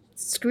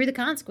 screw the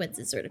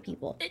consequences sort of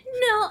people.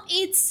 No,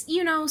 it's,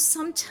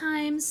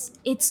 sometimes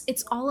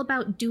it's all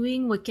about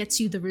doing what gets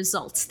you the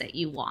results that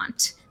you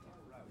want.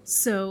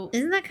 So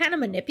Isn't that kind of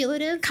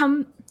manipulative?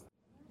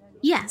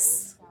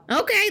 Yes.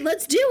 Okay,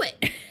 let's do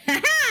it.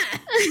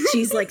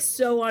 She's like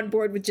so on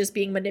board with just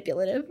being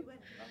manipulative.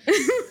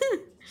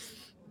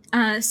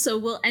 So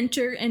we'll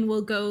enter and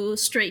we'll go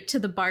straight to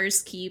the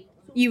bar's keep.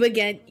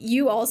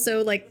 You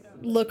also like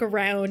look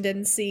around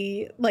and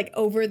see like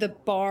over the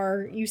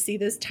bar, you see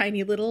this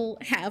tiny little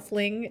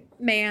halfling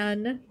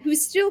man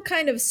who's still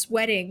kind of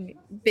sweating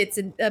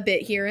a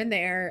bit here and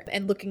there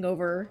and looking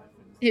over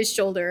his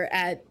shoulder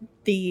at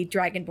the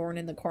dragonborn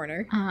in the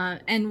corner.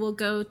 And we'll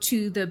go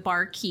to the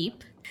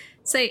barkeep.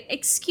 Say,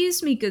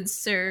 excuse me, good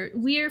sir.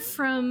 We're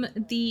from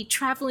the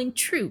traveling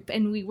troupe,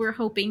 and we were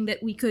hoping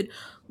that we could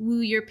woo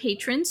your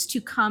patrons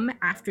to come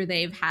after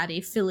they've had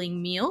a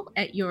filling meal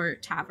at your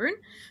tavern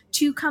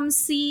to come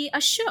see a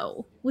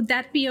show. Would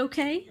that be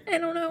okay? I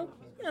don't know.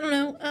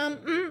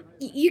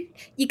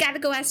 You gotta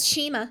go ask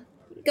Shima.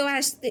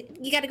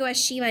 You gotta go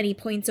ask Shima, and he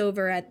points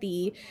over at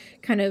the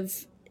kind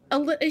of.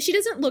 She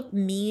doesn't look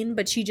mean,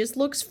 but she just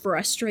looks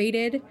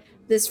frustrated.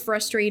 This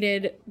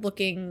frustrated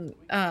looking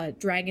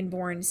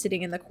dragonborn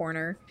sitting in the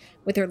corner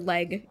with her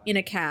leg in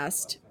a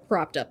cast,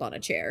 propped up on a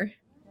chair.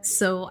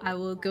 So I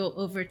will go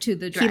over to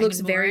the dragonborn. He looks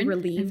very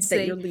relieved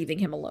that you're leaving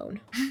him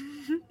alone.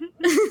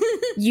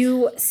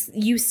 You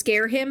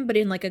scare him, but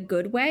in like a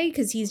good way,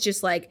 because he's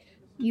just like,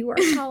 you are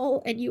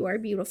tall and you are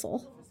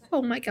beautiful.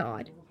 Oh my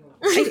god.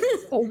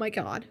 Oh my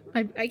god.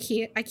 I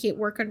can't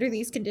work under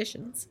these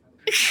conditions.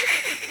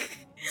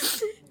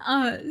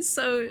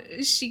 So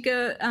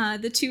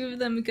the two of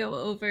them go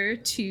over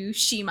to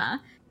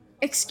Shima.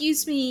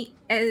 Excuse me,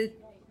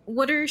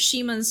 what are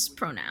Shima's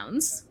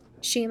pronouns?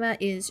 Shima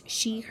is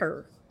she,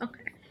 her.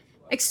 Okay.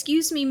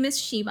 Excuse me, Miss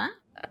Shima.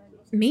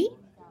 Me?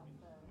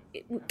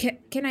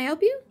 Can I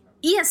help you?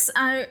 Yes,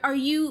 are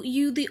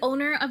you the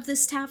owner of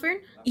this tavern?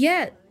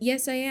 Yeah,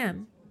 yes I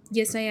am.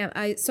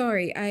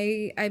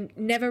 I'm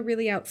never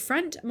really out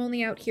front. I'm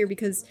only out here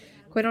because,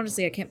 quite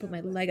honestly, I can't put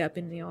my leg up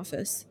in the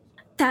office.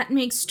 That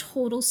makes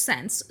total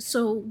sense.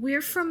 So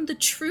we're from the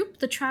troupe,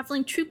 the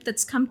traveling troupe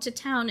that's come to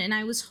town, and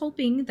I was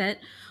hoping that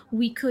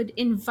we could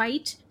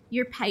invite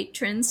your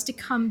patrons to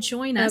come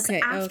join us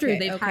after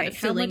they've had a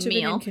filling How much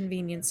meal. of an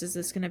inconvenience is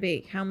this going to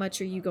be? How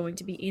much are you going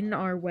to be in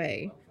our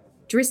way?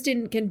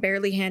 Dristan can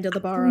barely handle the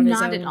bar on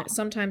his Not at own. all.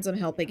 Sometimes I'm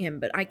helping him,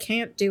 but I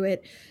can't do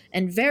it.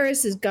 And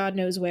Varys is God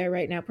knows where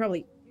right now.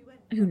 Probably,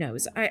 who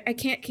knows? I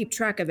can't keep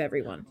track of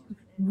everyone.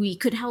 We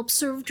could help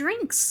serve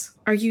drinks.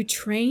 Are you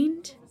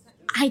trained?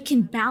 I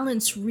can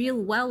balance real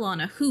well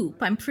on a hoop.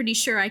 I'm pretty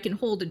sure I can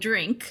hold a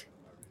drink.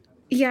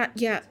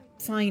 Yeah,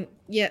 fine.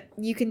 Yeah,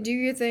 you can do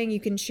your thing. You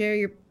can share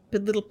your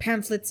little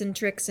pamphlets and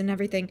tricks and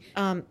everything.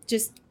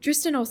 Just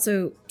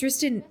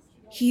Dristan,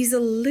 he's a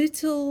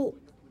little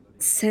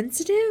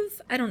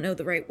sensitive? I don't know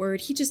the right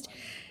word.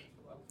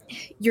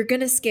 You're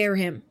gonna scare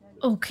him.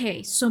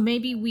 Okay, so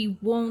maybe we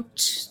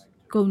won't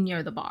go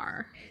near the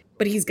bar.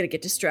 But he's gonna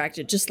get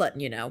distracted, just letting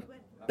you know.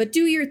 But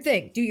do your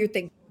thing.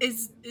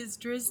 Is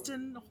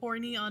Dristan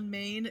horny on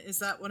Maine? Is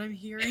that what I'm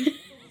hearing?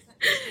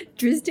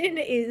 Dristan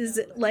is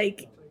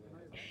like,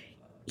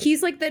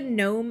 he's like the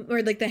gnome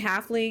or like the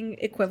halfling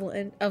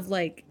equivalent of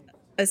like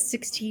a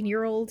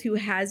 16-year-old who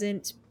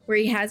hasn't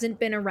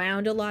been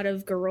around a lot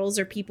of girls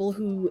or people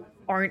who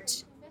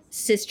aren't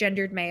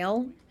cisgendered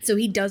male. So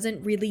he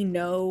doesn't really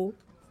know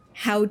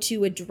how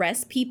to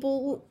address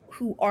people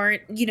who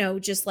aren't,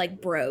 just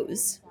like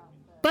bros.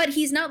 But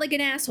he's not like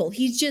an asshole.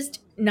 He's just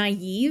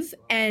naive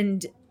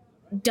and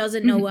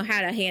doesn't know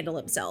how to handle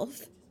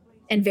himself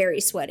and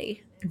very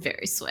sweaty.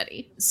 Very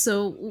sweaty.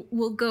 So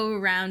we'll go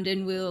around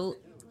and we'll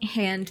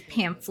hand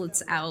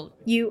pamphlets out.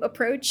 You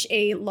approach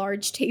a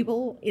large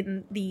table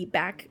in the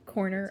back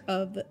corner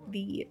of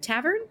the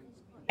tavern.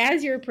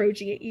 As you're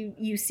approaching it,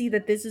 you see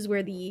that this is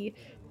where the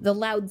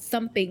loud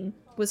thumping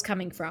was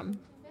coming from.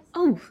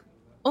 Oh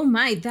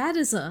my, that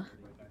is a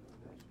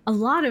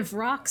lot of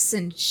rocks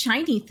and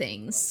shiny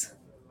things.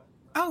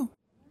 Oh,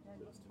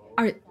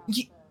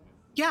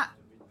 yeah.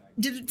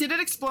 Did it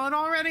explode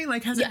already?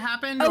 Like, has it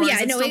happened? Oh or yeah,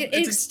 is it no, still,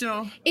 it's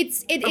still.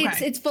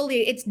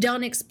 It's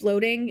done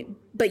exploding.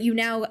 But you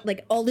now,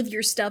 like, all of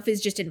your stuff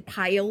is just in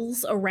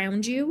piles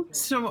around you.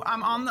 So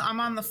I'm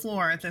on the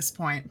floor at this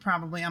point,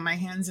 probably on my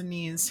hands and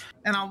knees,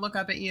 and I'll look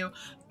up at you.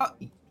 Oh,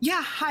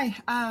 yeah,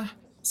 hi.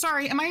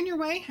 Sorry, am I in your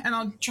way? And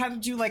I'll try to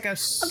do like a.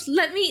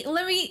 Let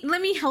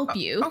me help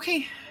you.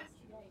 Okay,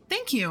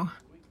 thank you.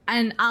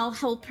 And I'll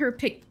help her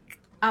pick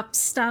up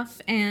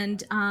stuff.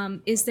 And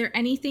is there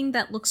anything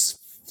that looks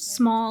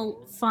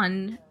small,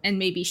 fun, and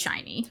maybe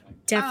shiny?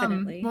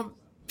 Definitely. Well,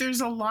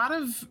 there's a lot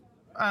of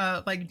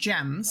like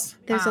gems.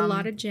 There's a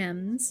lot of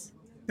gems.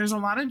 There's a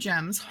lot of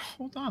gems.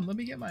 Hold on, let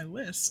me get my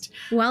list.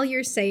 While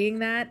you're saying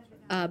that,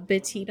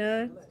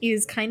 Bettina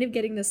is kind of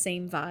getting the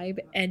same vibe,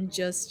 and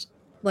just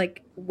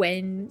like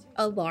when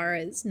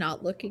Alara is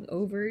not looking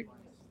over.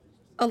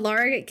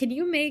 Alara, can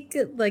you make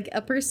like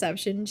a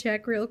perception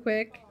check real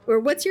quick? Or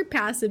what's your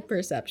passive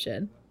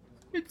perception?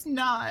 It's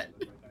not.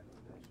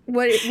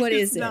 What is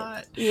It's it?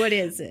 not. What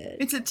is it?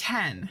 It's a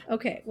 10.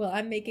 Okay, well,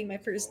 I'm making my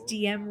first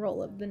DM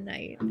roll of the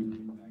night.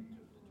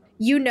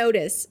 You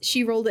notice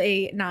she rolled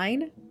a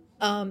 9.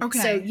 Okay.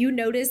 So you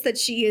notice that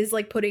she is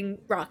like putting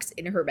rocks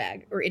in her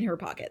bag or in her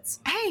pockets.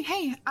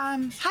 Hey,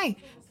 hi.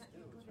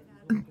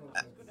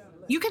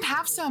 You can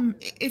have some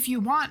if you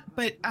want,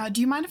 but do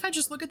you mind if I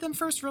just look at them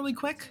first really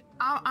quick?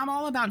 I'm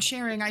all about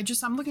sharing.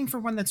 I'm looking for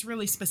one that's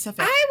really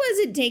specific. I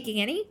wasn't taking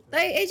any.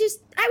 I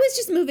was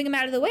just moving them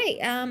out of the way.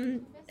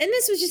 And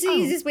this was just the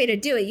easiest way to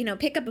do it.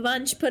 Pick up a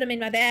bunch, put them in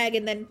my bag,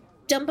 and then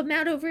dump them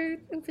out over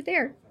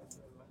there.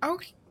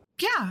 Okay,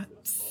 yeah,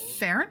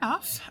 fair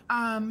enough.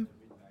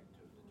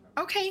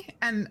 Okay,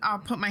 and I'll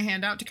put my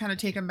hand out to kind of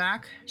take them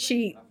back.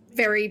 She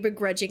very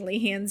begrudgingly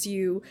hands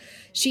you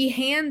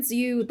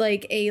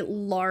like a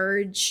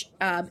large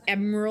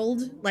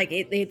emerald, like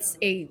it's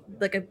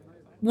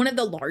one of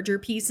the larger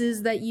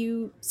pieces that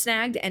you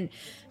snagged, and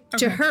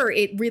to her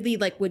it really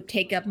like would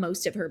take up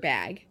most of her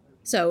bag.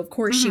 So of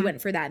course she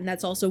went for that, and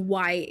that's also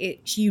why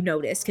you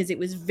noticed, because it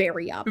was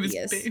very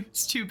obvious. It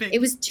was too big. It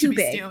was too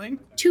big. Stealing.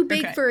 Too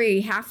big for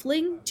a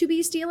halfling to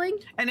be stealing.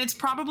 And it's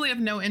probably of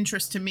no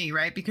interest to me,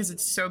 right? Because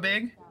it's so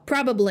big.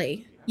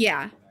 Probably,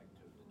 yeah.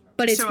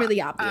 But it's really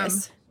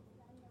obvious.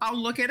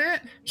 I'll look at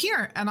it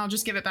here, and I'll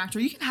just give it back to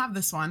her. You can have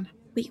this one.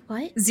 Wait,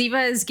 what?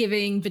 Ziva is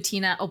giving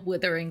Bettina a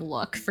withering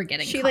look for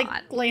getting she caught.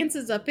 Like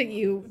glances up at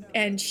you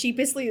and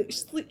sheepishly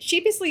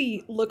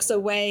looks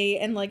away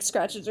and like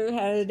scratches her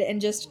head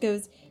and just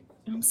goes,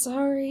 "I'm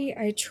sorry,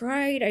 I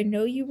tried. I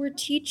know you were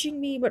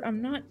teaching me, but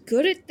I'm not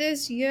good at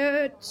this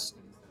yet.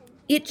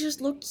 It just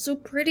looked so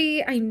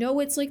pretty. I know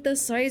it's like the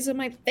size of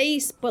my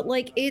face, but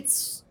like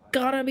it's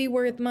gotta be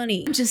worth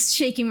money." I'm just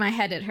shaking my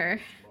head at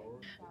her.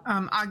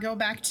 I'll go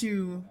back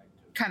to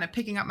kind of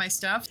picking up my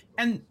stuff.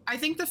 And I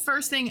think the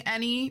first thing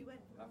any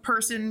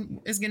person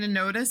is going to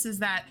notice is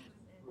that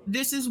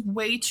this is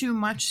way too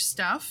much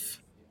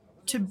stuff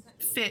to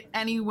fit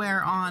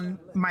anywhere on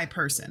my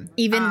person.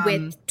 Even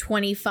with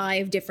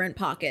 25 different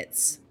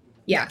pockets.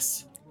 Yeah.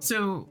 Yes.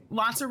 So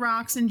lots of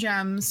rocks and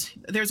gems.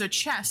 There's a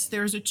chest.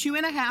 There's a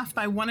 2.5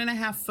 by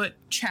 1.5 foot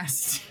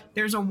chest.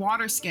 There's a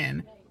water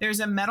skin. There's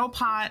a metal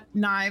pot,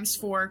 knives,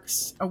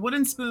 forks, a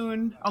wooden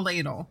spoon, a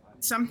ladle.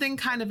 something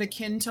kind of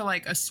akin to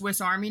like a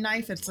Swiss Army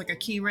knife. It's like a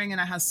key ring and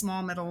it has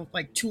small metal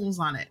like tools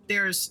on it.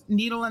 There's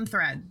needle and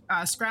thread,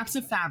 scraps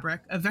of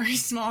fabric, a very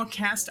small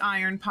cast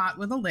iron pot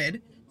with a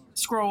lid,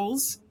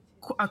 scrolls,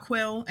 a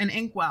quill, an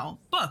inkwell,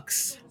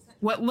 books,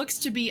 what looks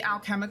to be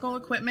alchemical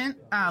equipment,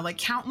 like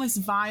countless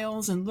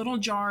vials and little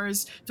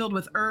jars filled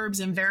with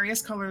herbs and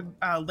various colored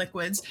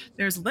liquids.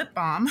 There's lip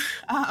balm.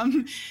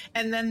 And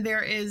then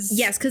there is...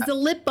 Yes, because the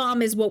lip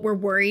balm is what we're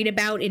worried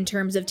about in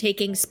terms of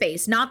taking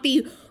space, not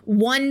the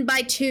 1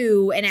 by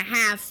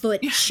 2.5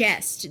 foot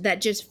chest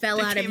that just fell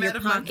out of your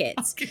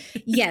pockets.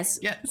 Yes.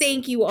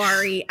 Thank you,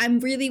 Ari. I'm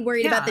really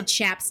worried about the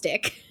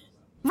chapstick.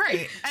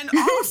 Right. And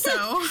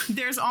also,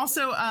 there's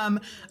also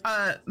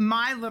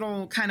my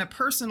little kind of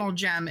personal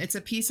gem. It's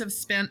a piece of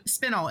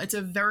spinel. It's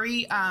a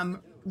very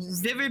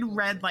vivid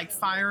red, like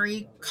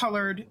fiery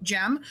colored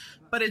gem,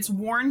 but it's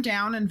worn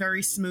down and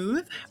very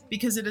smooth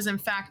because it is, in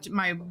fact,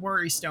 my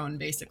worry stone,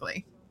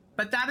 basically.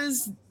 But that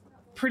is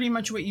pretty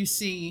much what you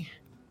see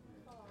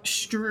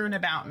strewn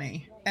about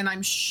me. And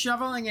I'm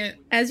shoveling it.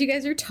 As you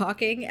guys are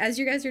talking,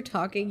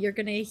 you're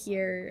gonna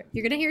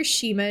hear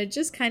Shima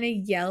just kind of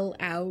yell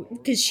out,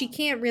 because she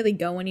can't really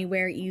go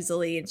anywhere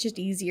easily. It's just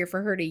easier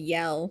for her to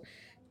yell.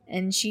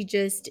 And she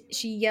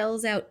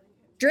yells out,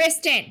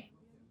 Dristan,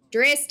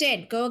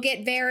 go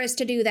get Varys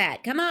to do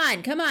that. Come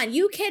on.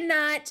 You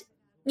cannot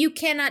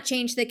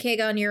change the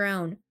keg on your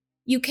own.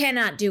 You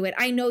cannot do it.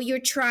 I know you're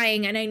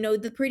trying, and I know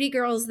the pretty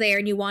girl's there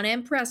and you want to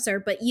impress her,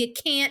 but you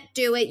can't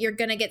do it. You're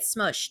gonna get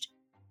smushed.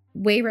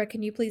 Wayra,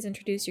 can you please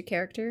introduce your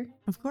character?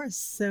 Of course.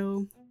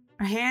 So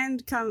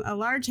a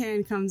large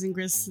hand comes and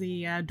grasps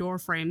the door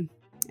frame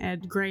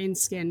at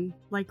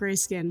light gray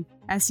skin.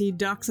 As he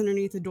ducks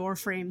underneath the door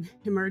frame,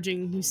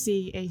 emerging, you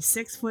see a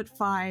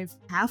 6'5"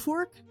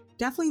 half-orc,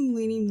 definitely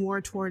leaning more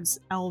towards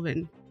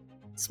elven.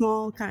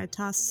 Small, kind of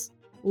tusks,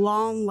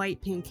 long,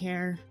 light pink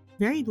hair,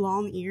 very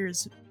long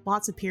ears,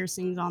 lots of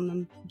piercings on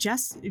them,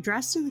 just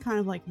dressed in kind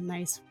of like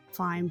nice,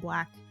 fine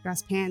black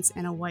dress pants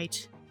and a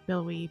white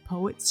billowy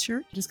poet's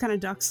shirt. Just kind of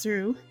ducks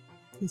through.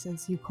 He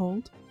says, "You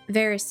cold?"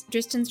 Varys,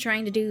 Dristan's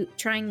trying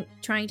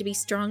to be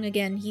strong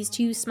again. He's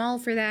too small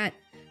for that.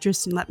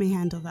 Dristan, let me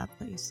handle that,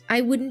 please.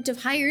 I wouldn't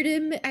have hired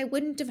him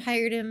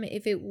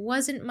if it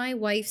wasn't my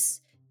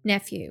wife's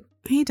nephew.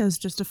 He does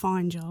just a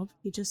fine job.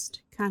 He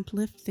just can't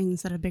lift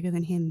things that are bigger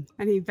than him.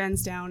 And he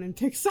bends down and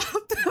picks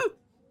up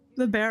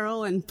the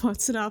barrel and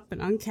puts it up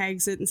and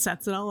unkegs it and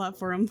sets it all up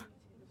for him.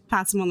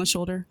 Pats him on the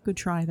shoulder. Good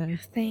try, though.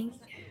 Thank you.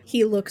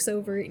 He looks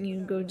over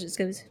and just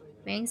goes,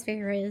 "Thanks,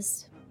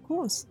 Varys." Of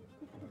course.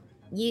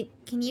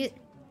 Can you?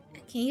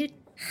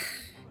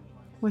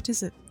 What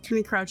is it? And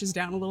he crouches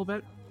down a little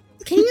bit.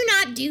 Can you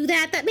not do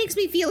that? That makes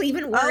me feel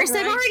even worse.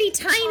 Right. I'm already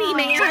tiny,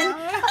 man.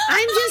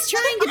 I'm just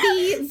trying to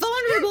be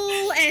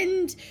vulnerable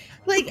and,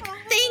 like,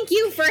 thank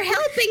you for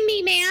helping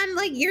me, man.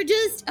 Like, you're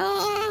just,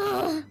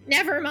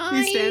 never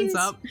mind. He stands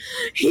up.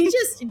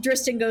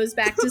 Dristan goes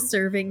back to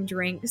serving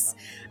drinks.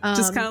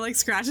 Just kind of, like,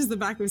 scratches the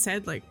back of his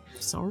head, like,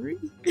 sorry?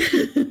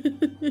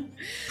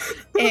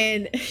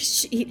 And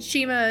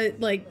Shima,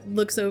 like,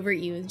 looks over at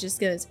you and just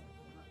goes,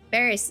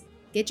 Varys,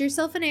 get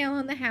yourself an ale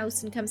in the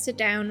house and come sit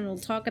down and we'll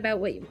talk about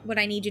what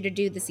I need you to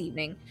do this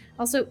evening.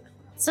 Also,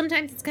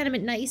 sometimes it's kind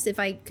of nice if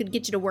I could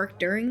get you to work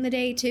during the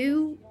day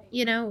too.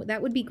 You know,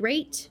 that would be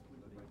great.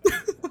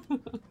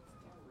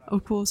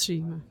 Of course,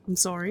 Shima. I'm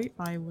sorry.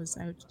 I was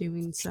out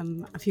doing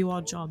a few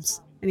odd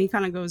jobs. And he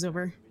kind of goes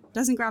over,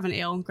 doesn't grab an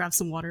ale, grabs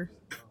some water.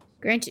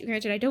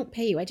 Granted, I don't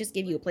pay you. I just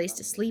give you a place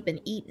to sleep and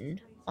eat and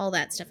all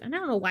that stuff. And I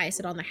don't know why I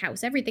said on the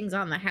house. Everything's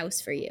on the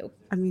house for you.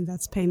 I mean,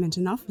 that's payment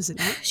enough, is it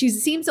not? She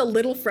seems a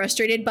little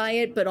frustrated by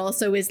it, but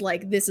also is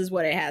like, this is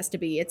what it has to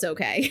be. It's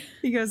okay.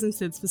 He goes and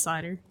sits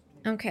beside her.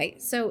 Okay,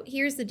 so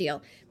here's the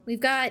deal.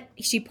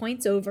 She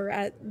points over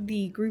at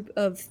the group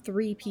of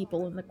 3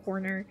 people in the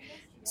corner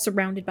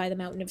surrounded by the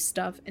mountain of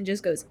stuff and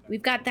just goes,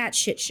 we've got that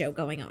shit show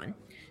going on.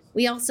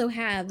 We also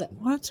have...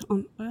 What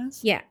on earth?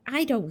 Yeah,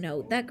 I don't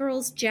know. That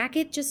girl's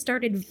jacket just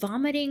started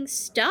vomiting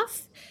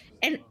stuff,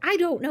 and I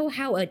don't know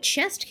how a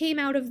chest came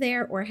out of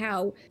there or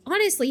how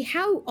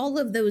all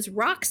of those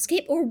rocks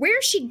came, or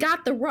where she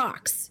got the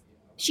rocks.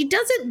 She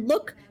doesn't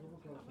look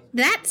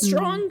that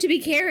strong to be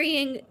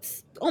carrying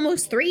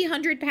almost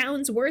 300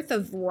 pounds worth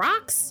of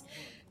rocks,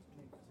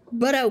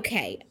 but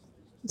okay.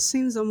 It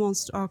seems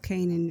almost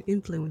arcane in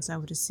influence, I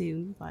would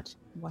assume, but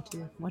what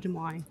am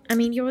I? I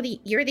mean, you're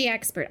the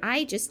expert.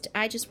 I just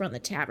run the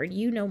tavern.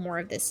 You know more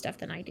of this stuff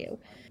than I do.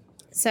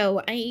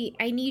 So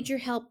I need your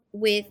help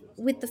with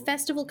the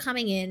festival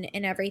coming in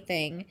and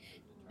everything.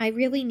 I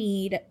really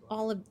need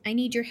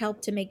your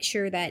help to make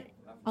sure that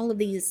all of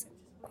these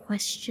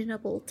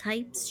questionable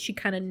types, she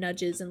kind of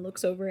nudges and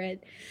looks over at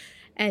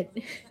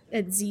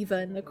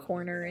Ziva in the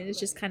corner and is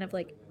just kind of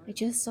like, I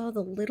just saw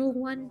the little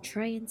one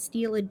try and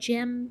steal a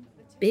gem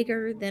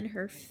bigger than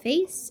her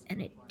face and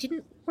it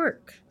didn't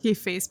work. He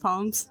face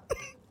palms.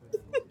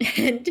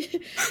 and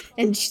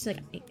she's like,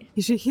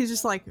 he's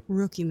just like,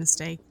 rookie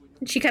mistake.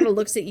 She kind of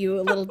looks at you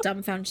a little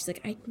dumbfounded. She's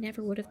like, I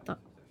never would have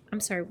thought. I'm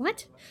sorry,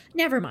 what?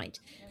 Never mind.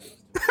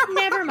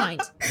 Never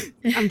mind.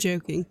 I'm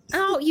joking.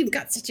 Oh, you've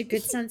got such a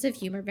good sense of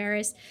humor,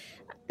 Varys.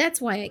 That's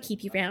why I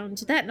keep you around.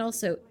 That and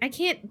also, I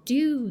can't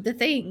do the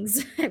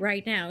things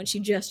right now. And she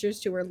gestures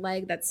to her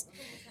leg that's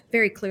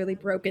very clearly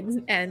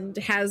broken and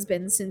has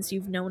been since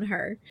you've known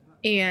her.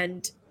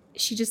 And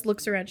she just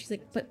looks around. She's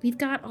like, but we've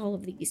got all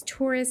of these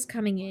tourists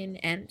coming in.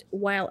 And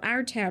while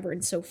our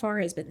tavern so far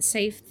has been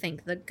safe,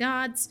 thank the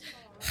gods,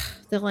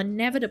 they'll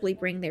inevitably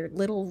bring their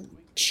little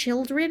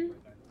children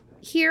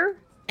here.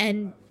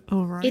 And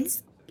All right.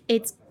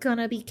 it's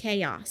gonna be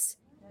chaos.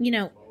 You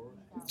know,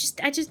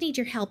 I just need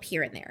your help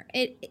here and there.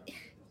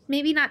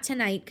 Maybe not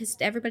tonight because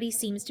everybody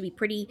seems to be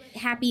pretty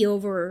happy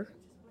over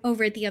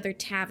at the other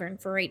tavern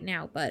for right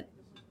now. But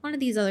one of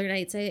these other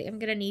nights, I'm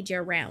gonna need you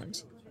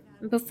around.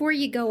 Before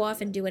you go off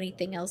and do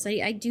anything else,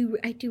 I do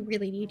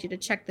really need you to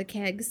check the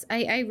kegs.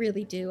 I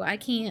really do. I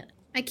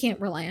can't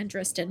rely on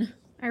Tristan.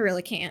 I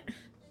really can't.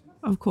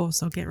 Of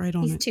course, I'll get right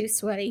on He's it. too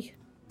sweaty.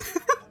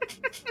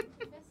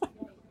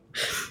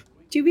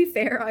 To be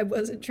fair, I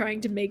wasn't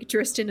trying to make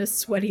Tristan a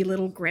sweaty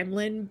little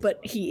gremlin,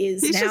 but he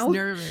is He's now. just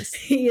nervous.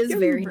 He is Give him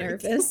very a break.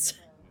 nervous.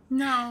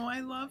 No,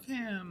 I love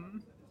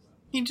him.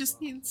 He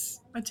just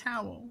needs a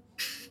towel.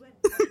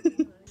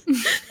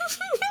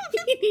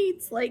 He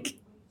needs like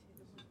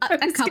I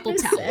A was couple gonna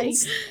say,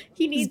 towels.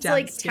 he needs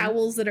like devastated.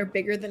 towels that are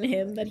bigger than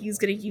him that he's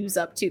gonna use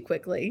up too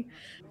quickly.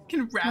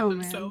 Can wrap Oh,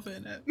 man. himself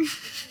in it.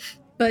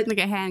 But Like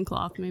a hand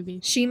cloth, maybe.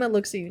 Shima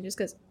looks at you and just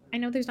goes, I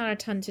know there's not a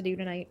ton to do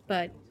tonight,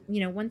 but, you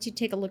know, once you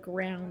take a look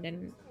around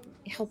and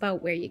help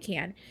out where you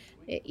can,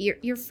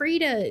 you're free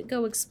to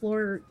go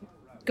explore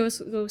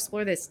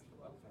this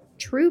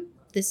troupe,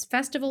 this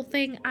festival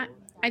thing.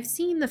 I've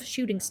seen the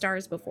shooting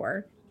stars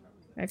before.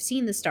 I've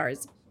seen the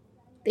stars.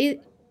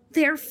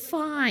 They're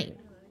fine.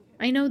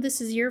 I know this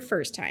is your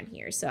first time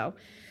here, so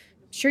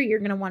I'm sure you're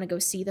going to want to go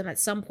see them at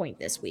some point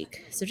this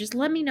week. So just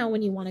let me know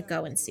when you want to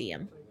go and see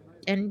them,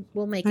 and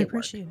we'll make I it work.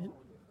 appreciate it.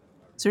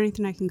 Is there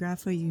anything I can grab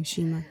for you,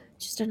 Shima?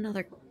 Just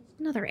another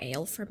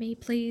ale for me,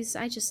 please.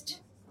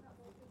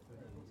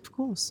 Of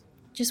course.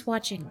 Just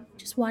watching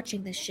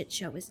this shit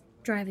show is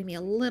driving me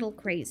a little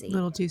crazy. A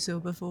little too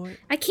sober for it.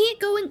 I can't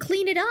go and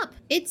clean it up.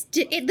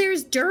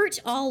 There's dirt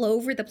all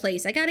over the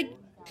place.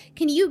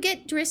 Can you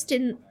get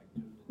Tristan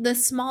the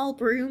small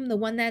broom, the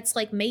one that's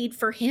like made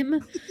for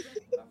him?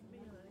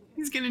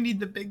 He's gonna need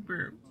the big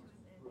broom.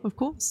 Of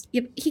course.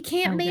 Yep, he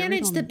can't I'll get right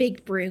manage on the it.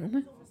 big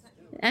broom.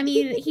 I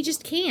mean, he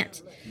just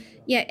can't.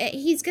 Yeah,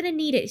 he's gonna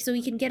need it so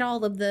he can get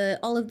all of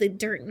the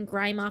dirt and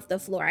grime off the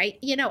floor.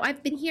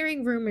 I've been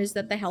hearing rumors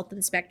that the health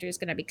inspector is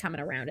gonna be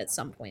coming around at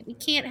some point. We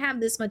can't have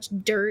this much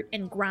dirt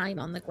and grime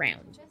on the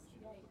ground.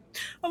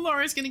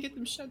 Alara's gonna get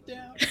them shut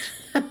down.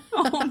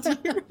 Oh,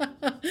 dear.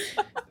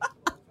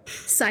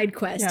 Side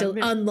quest Yeah,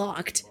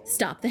 unlocked.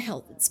 Stop the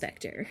health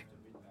inspector.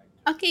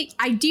 Okay,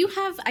 I do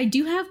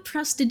have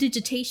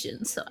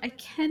prestidigitation, so I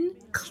can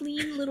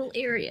clean little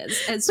areas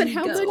as But we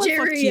how go. much Well,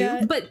 fuck area?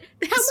 you. But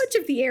How much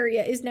of the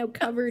area is now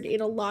covered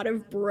in a lot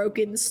of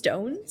broken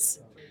stones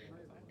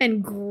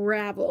and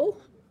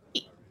gravel?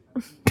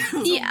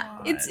 yeah,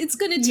 it's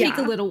gonna take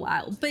Yeah. a little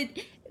while. But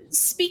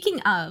speaking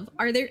of,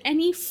 are there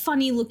any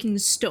funny looking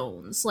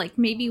stones? Like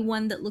maybe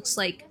one that looks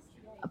like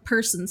a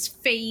person's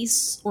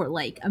face, or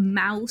like a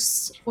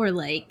mouse, or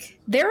like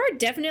There are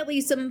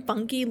definitely some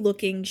funky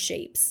looking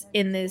shapes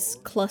in this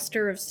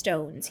cluster of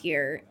stones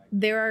here.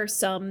 There are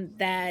some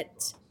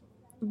that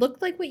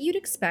look like what you'd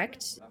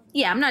expect,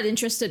 yeah, I'm not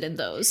interested in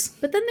those.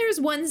 but then there's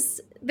ones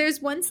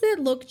that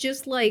look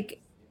just like,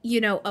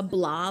 a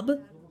blob.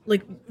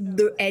 Like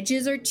the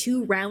edges are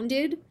too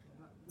rounded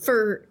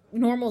for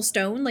normal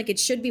stone. Like it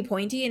should be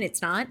pointy and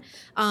it's not.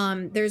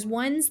 There's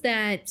ones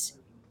that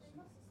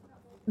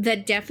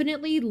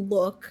definitely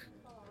look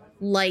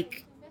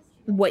like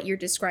what you're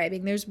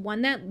describing. There's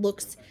one that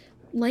looks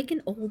like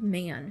an old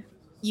man.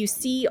 You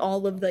see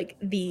all of like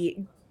the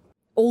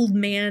old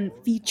man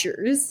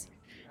features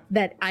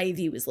that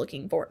Ivy was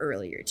looking for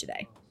earlier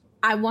today.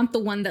 I want the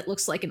one that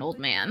looks like an old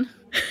man.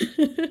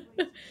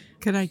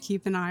 Could I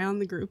keep an eye on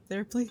the group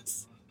there,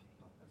 please?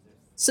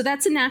 So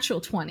that's a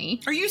natural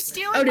 20. Are you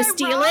stealing Oh, to my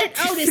steal rock? it?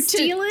 Oh, to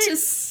steal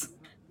it?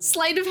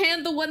 Sleight of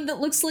hand, the one that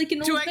looks like an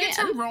Do old I man. get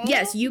to roll?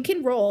 Yes, you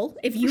can roll.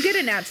 If you get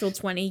a natural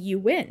 20, you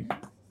win.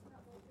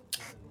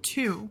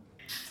 2.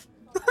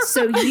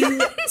 So you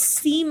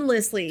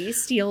seamlessly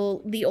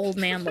steal the old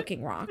man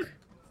looking rock.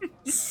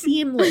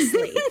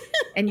 Seamlessly.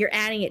 And you're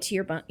adding it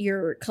to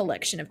your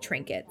collection of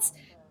trinkets.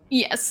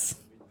 Yes.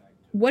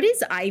 What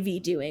is Ivy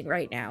doing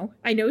right now?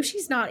 I know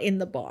she's not in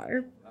the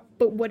bar,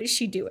 but what is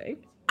she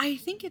doing? I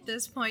think at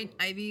this point,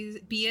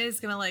 Bia is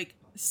gonna like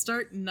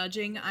start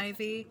nudging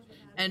Ivy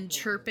and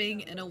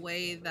chirping in a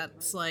way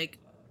that's like,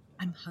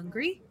 I'm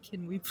hungry.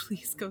 Can we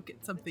please go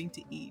get something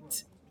to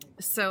eat?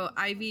 So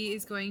Ivy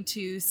is going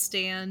to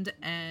stand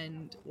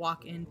and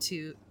walk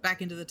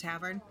back into the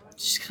tavern.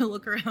 She's gonna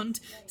look around,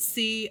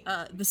 see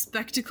the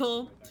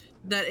spectacle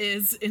that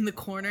is in the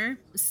corner,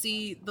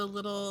 see the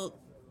little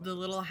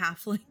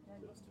halfling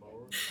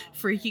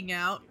freaking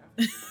out.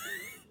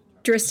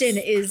 Tristan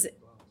is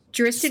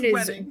Dristan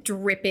Sweating. is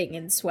dripping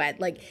in sweat.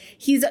 Like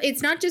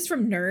it's not just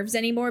from nerves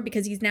anymore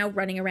because he's now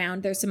running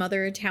around. There's some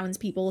other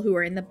townspeople who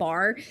are in the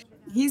bar.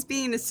 He's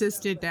being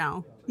assisted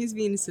now.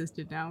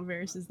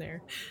 Varys is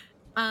there.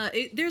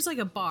 There's like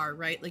a bar,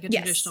 right? Like a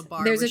Yes, traditional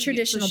bar. there's where a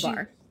traditional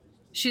bar.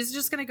 She's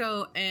just gonna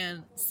go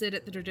and sit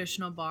at the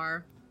traditional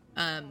bar.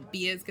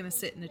 Bia's gonna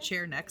sit in a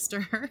chair next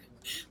to her,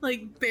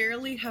 like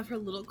barely have her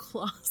little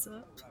claws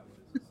up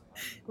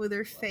with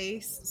her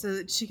face so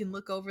that she can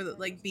look over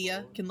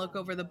Bia can look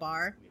over the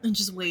bar and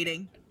just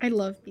waiting. I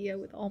love Bia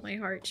with all my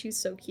heart. She's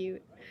so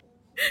cute.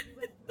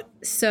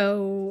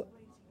 So,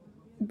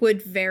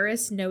 would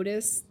Varys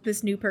notice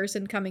this new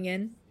person coming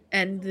in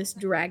and this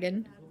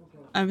dragon?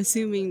 I'm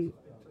assuming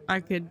I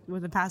could,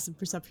 with a passive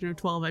perception of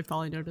 12, I'd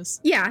probably notice.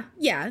 Yeah.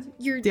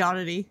 You're. The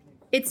oddity.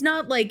 It's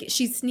not like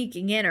she's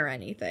sneaking in or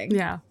anything.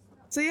 Yeah.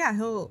 So yeah,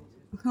 he'll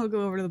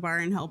go over to the bar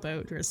and help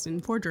out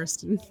Dristan. Poor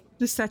Dristan.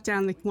 Just set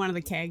down one of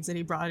the kegs that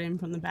he brought in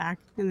from the back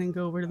and then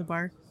go over to the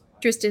bar.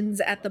 Tristan's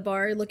at the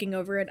bar looking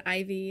over at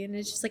Ivy and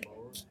it's just like,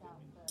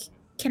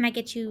 can I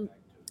get you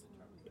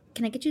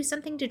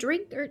something to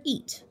drink or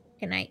eat?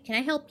 Can I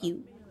help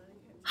you?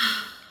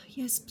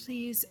 Yes,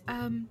 please.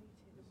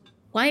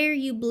 Why are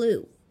you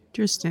blue?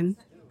 Tristan,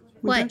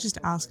 we What? don't just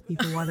ask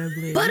people why they're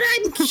blue. But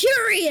I'm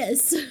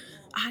curious.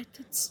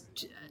 That's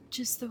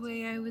just the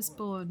way I was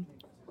born.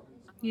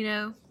 You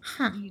know,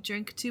 Huh. you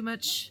drink too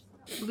much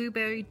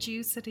blueberry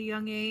juice at a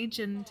young age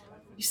and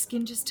your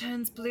skin just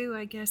turns blue,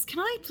 I guess. Can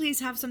I please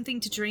have something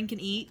to drink and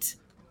eat?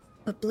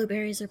 But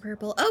blueberries are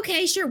purple.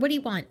 Okay, sure. What do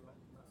you want?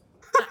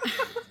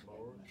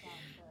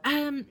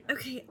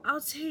 Okay,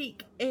 I'll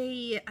take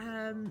a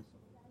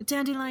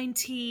dandelion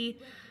tea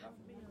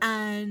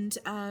and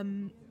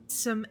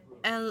some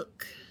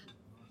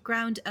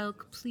ground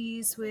elk,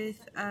 please, with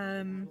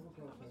Can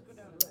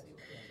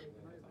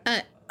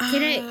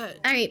I?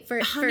 All right, for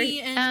honey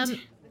for, and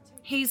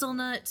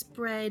hazelnut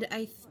bread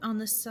on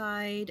the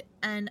side,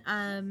 and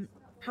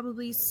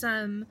probably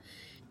some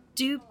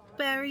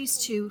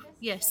dewberries too.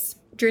 Yes.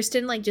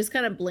 Dristan just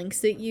kind of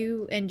blinks at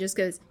you and just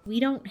goes, "We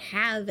don't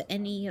have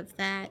any of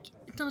that.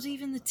 Not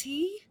even the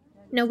tea?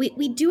 No, we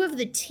do have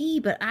the tea,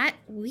 but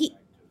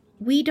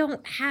we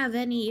don't have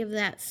any of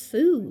that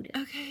food."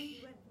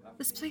 Okay.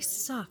 This place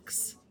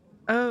sucks.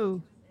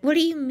 Oh, What do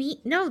you mean?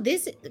 No,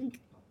 this.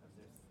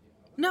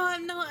 No,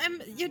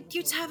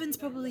 your tavern's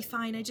probably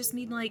fine. I just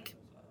mean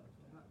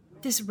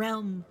this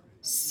realm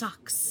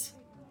sucks.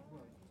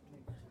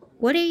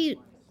 What are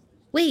you?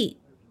 Wait.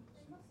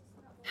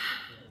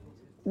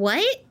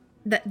 What?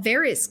 That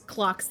Varys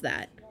clocks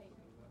that.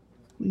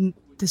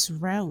 this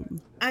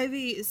realm.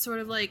 Ivy sort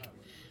of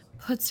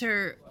puts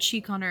her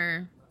cheek on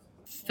her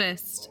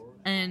fist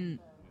and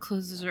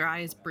closes her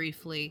eyes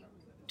briefly,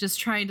 just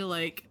trying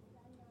to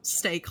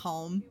stay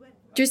calm.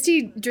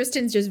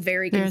 Tristan's just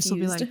very Varys confused. will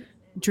be like,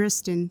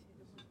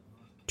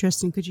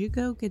 Tristan, could you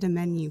go get a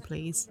menu,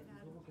 please?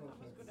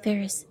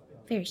 Varys,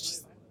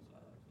 just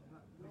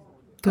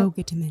Go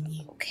get a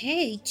menu.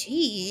 okay,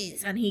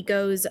 jeez. And he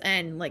goes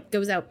and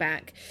goes out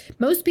back.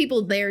 Most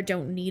people there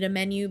don't need a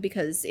menu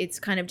because it's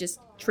kind of just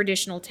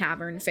traditional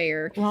tavern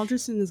fare. While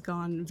Tristan is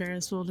gone,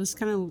 Varys will just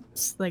kind of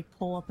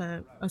pull up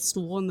a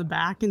stool in the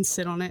back and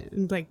sit on it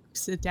and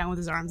sit down with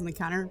his arms on the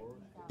counter,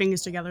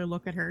 fingers together,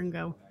 look at her and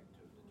go,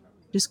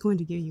 just going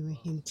to give you a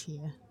hint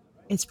here.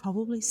 It's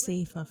probably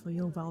safer for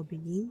your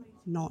well-being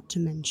not to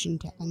mention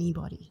to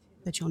anybody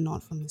that you're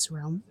not from this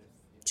realm.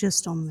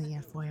 Just on the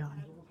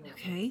FYI.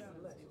 Okay.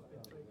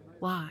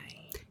 Why?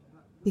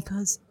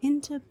 Because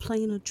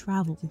interplanar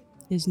travel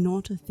is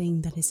not a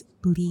thing that is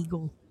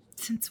legal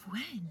Since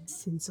when?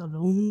 since a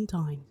long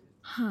time.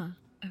 Huh.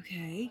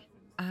 Okay.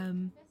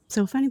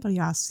 So if anybody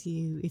asks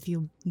you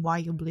why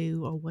you're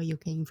blue or where you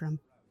came from,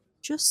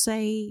 just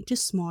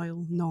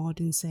smile, nod,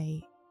 and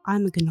say,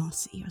 I'm a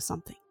Ganassi or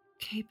something.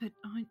 Okay, but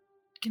aren't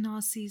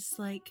Ganassi's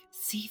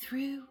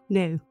see-through?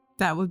 No,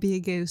 that would be a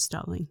ghost,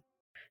 darling.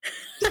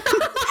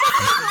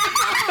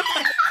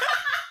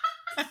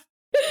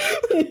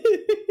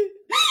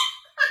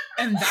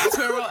 And that's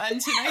where we'll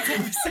end tonight's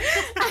episode.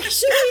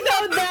 Actually,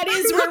 though, that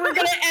is where we're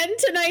going to end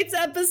tonight's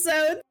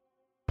episode.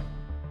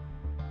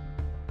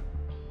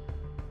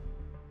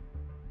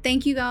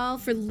 Thank you all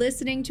for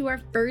listening to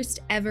our first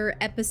ever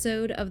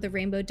episode of the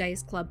Rainbow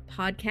Dice Club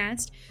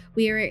podcast.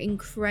 We are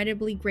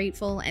incredibly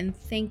grateful and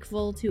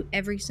thankful to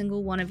every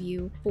single one of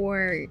you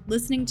for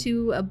listening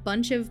to a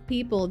bunch of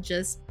people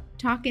just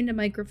talk into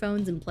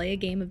microphones and play a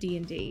game of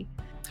D&D.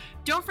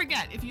 Don't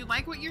forget, if you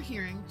like what you're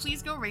hearing,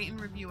 please go rate and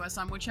review us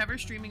on whichever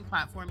streaming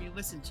platform you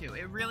listen to.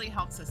 It really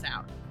helps us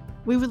out.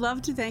 We would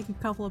love to thank a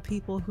couple of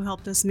people who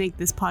helped us make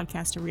this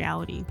podcast a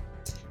reality.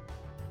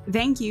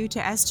 Thank you to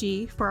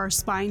SG for our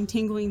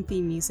spine-tingling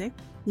theme music.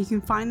 You can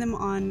find them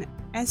on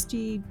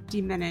SG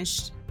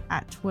Diminished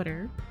at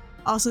Twitter.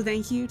 Also,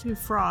 thank you to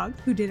Frog,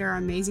 who did our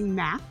amazing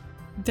map.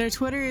 Their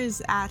Twitter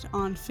is at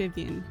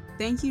Amphibian.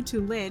 Thank you to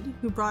Lid,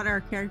 who brought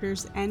our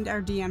characters and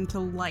our DM to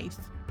life.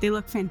 They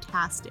look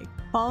fantastic.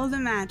 Follow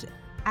them at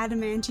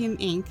Adamantium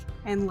Inc.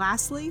 And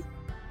lastly,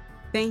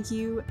 Thank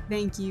you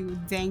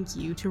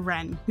to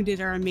Ren, who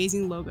did our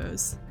amazing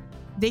logos.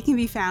 They can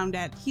be found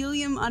at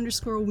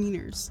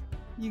helium_wieners.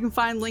 You can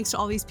find links to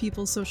all these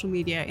people's social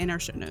media in our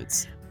show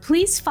notes.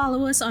 Please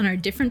follow us on our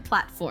different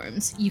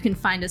platforms. You can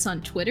find us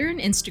on Twitter and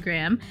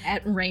Instagram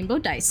at Rainbow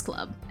Dice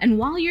Club. And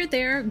while you're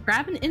there,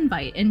 grab an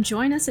invite and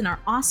join us in our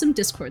awesome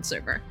Discord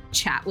server.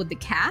 Chat with the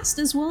cast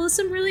as well as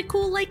some really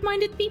cool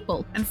like-minded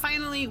people. And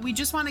finally, we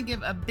just want to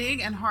give a big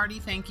and hearty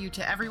thank you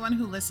to everyone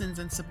who listens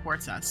and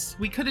supports us.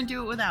 We couldn't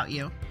do it without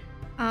you.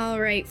 All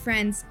right,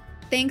 friends.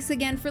 Thanks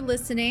again for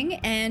listening,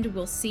 and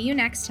we'll see you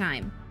next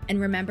time.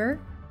 And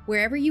remember,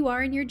 wherever you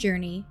are in your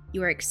journey,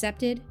 you are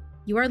accepted,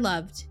 you are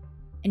loved,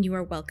 and you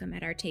are welcome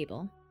at our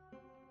table.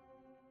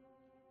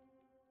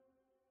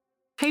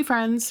 Hey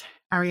friends,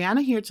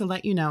 Ariana here to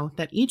let you know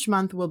that each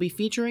month we'll be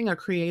featuring a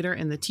creator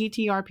in the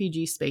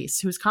TTRPG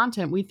space whose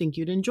content we think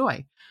you'd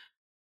enjoy.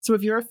 So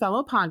if you're a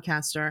fellow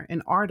podcaster,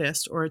 an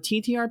artist, or a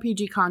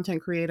TTRPG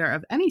content creator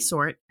of any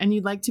sort, and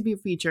you'd like to be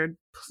featured,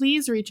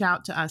 please reach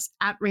out to us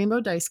at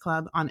Rainbow Dice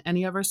Club on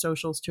any of our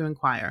socials to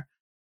inquire.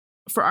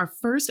 For our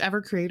first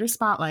ever creator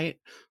spotlight,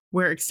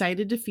 we're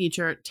excited to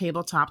feature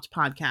Tabletopped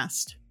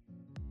Podcast.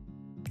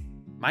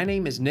 My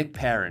name is Nick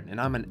Perrin, and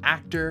I'm an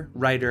actor,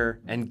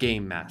 writer, and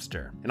game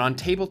master. And on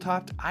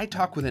Tabletop, I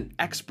talk with an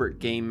expert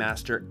game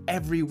master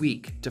every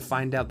week to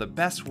find out the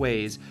best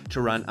ways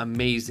to run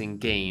amazing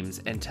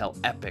games and tell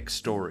epic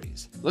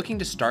stories. Looking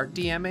to start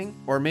DMing?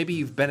 Or maybe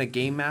you've been a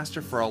game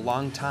master for a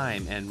long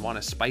time and want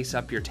to spice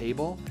up your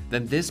table?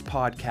 Then this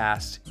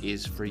podcast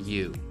is for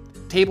you.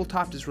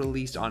 Tabletop is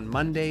released on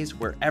Mondays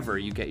wherever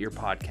you get your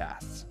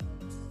podcasts.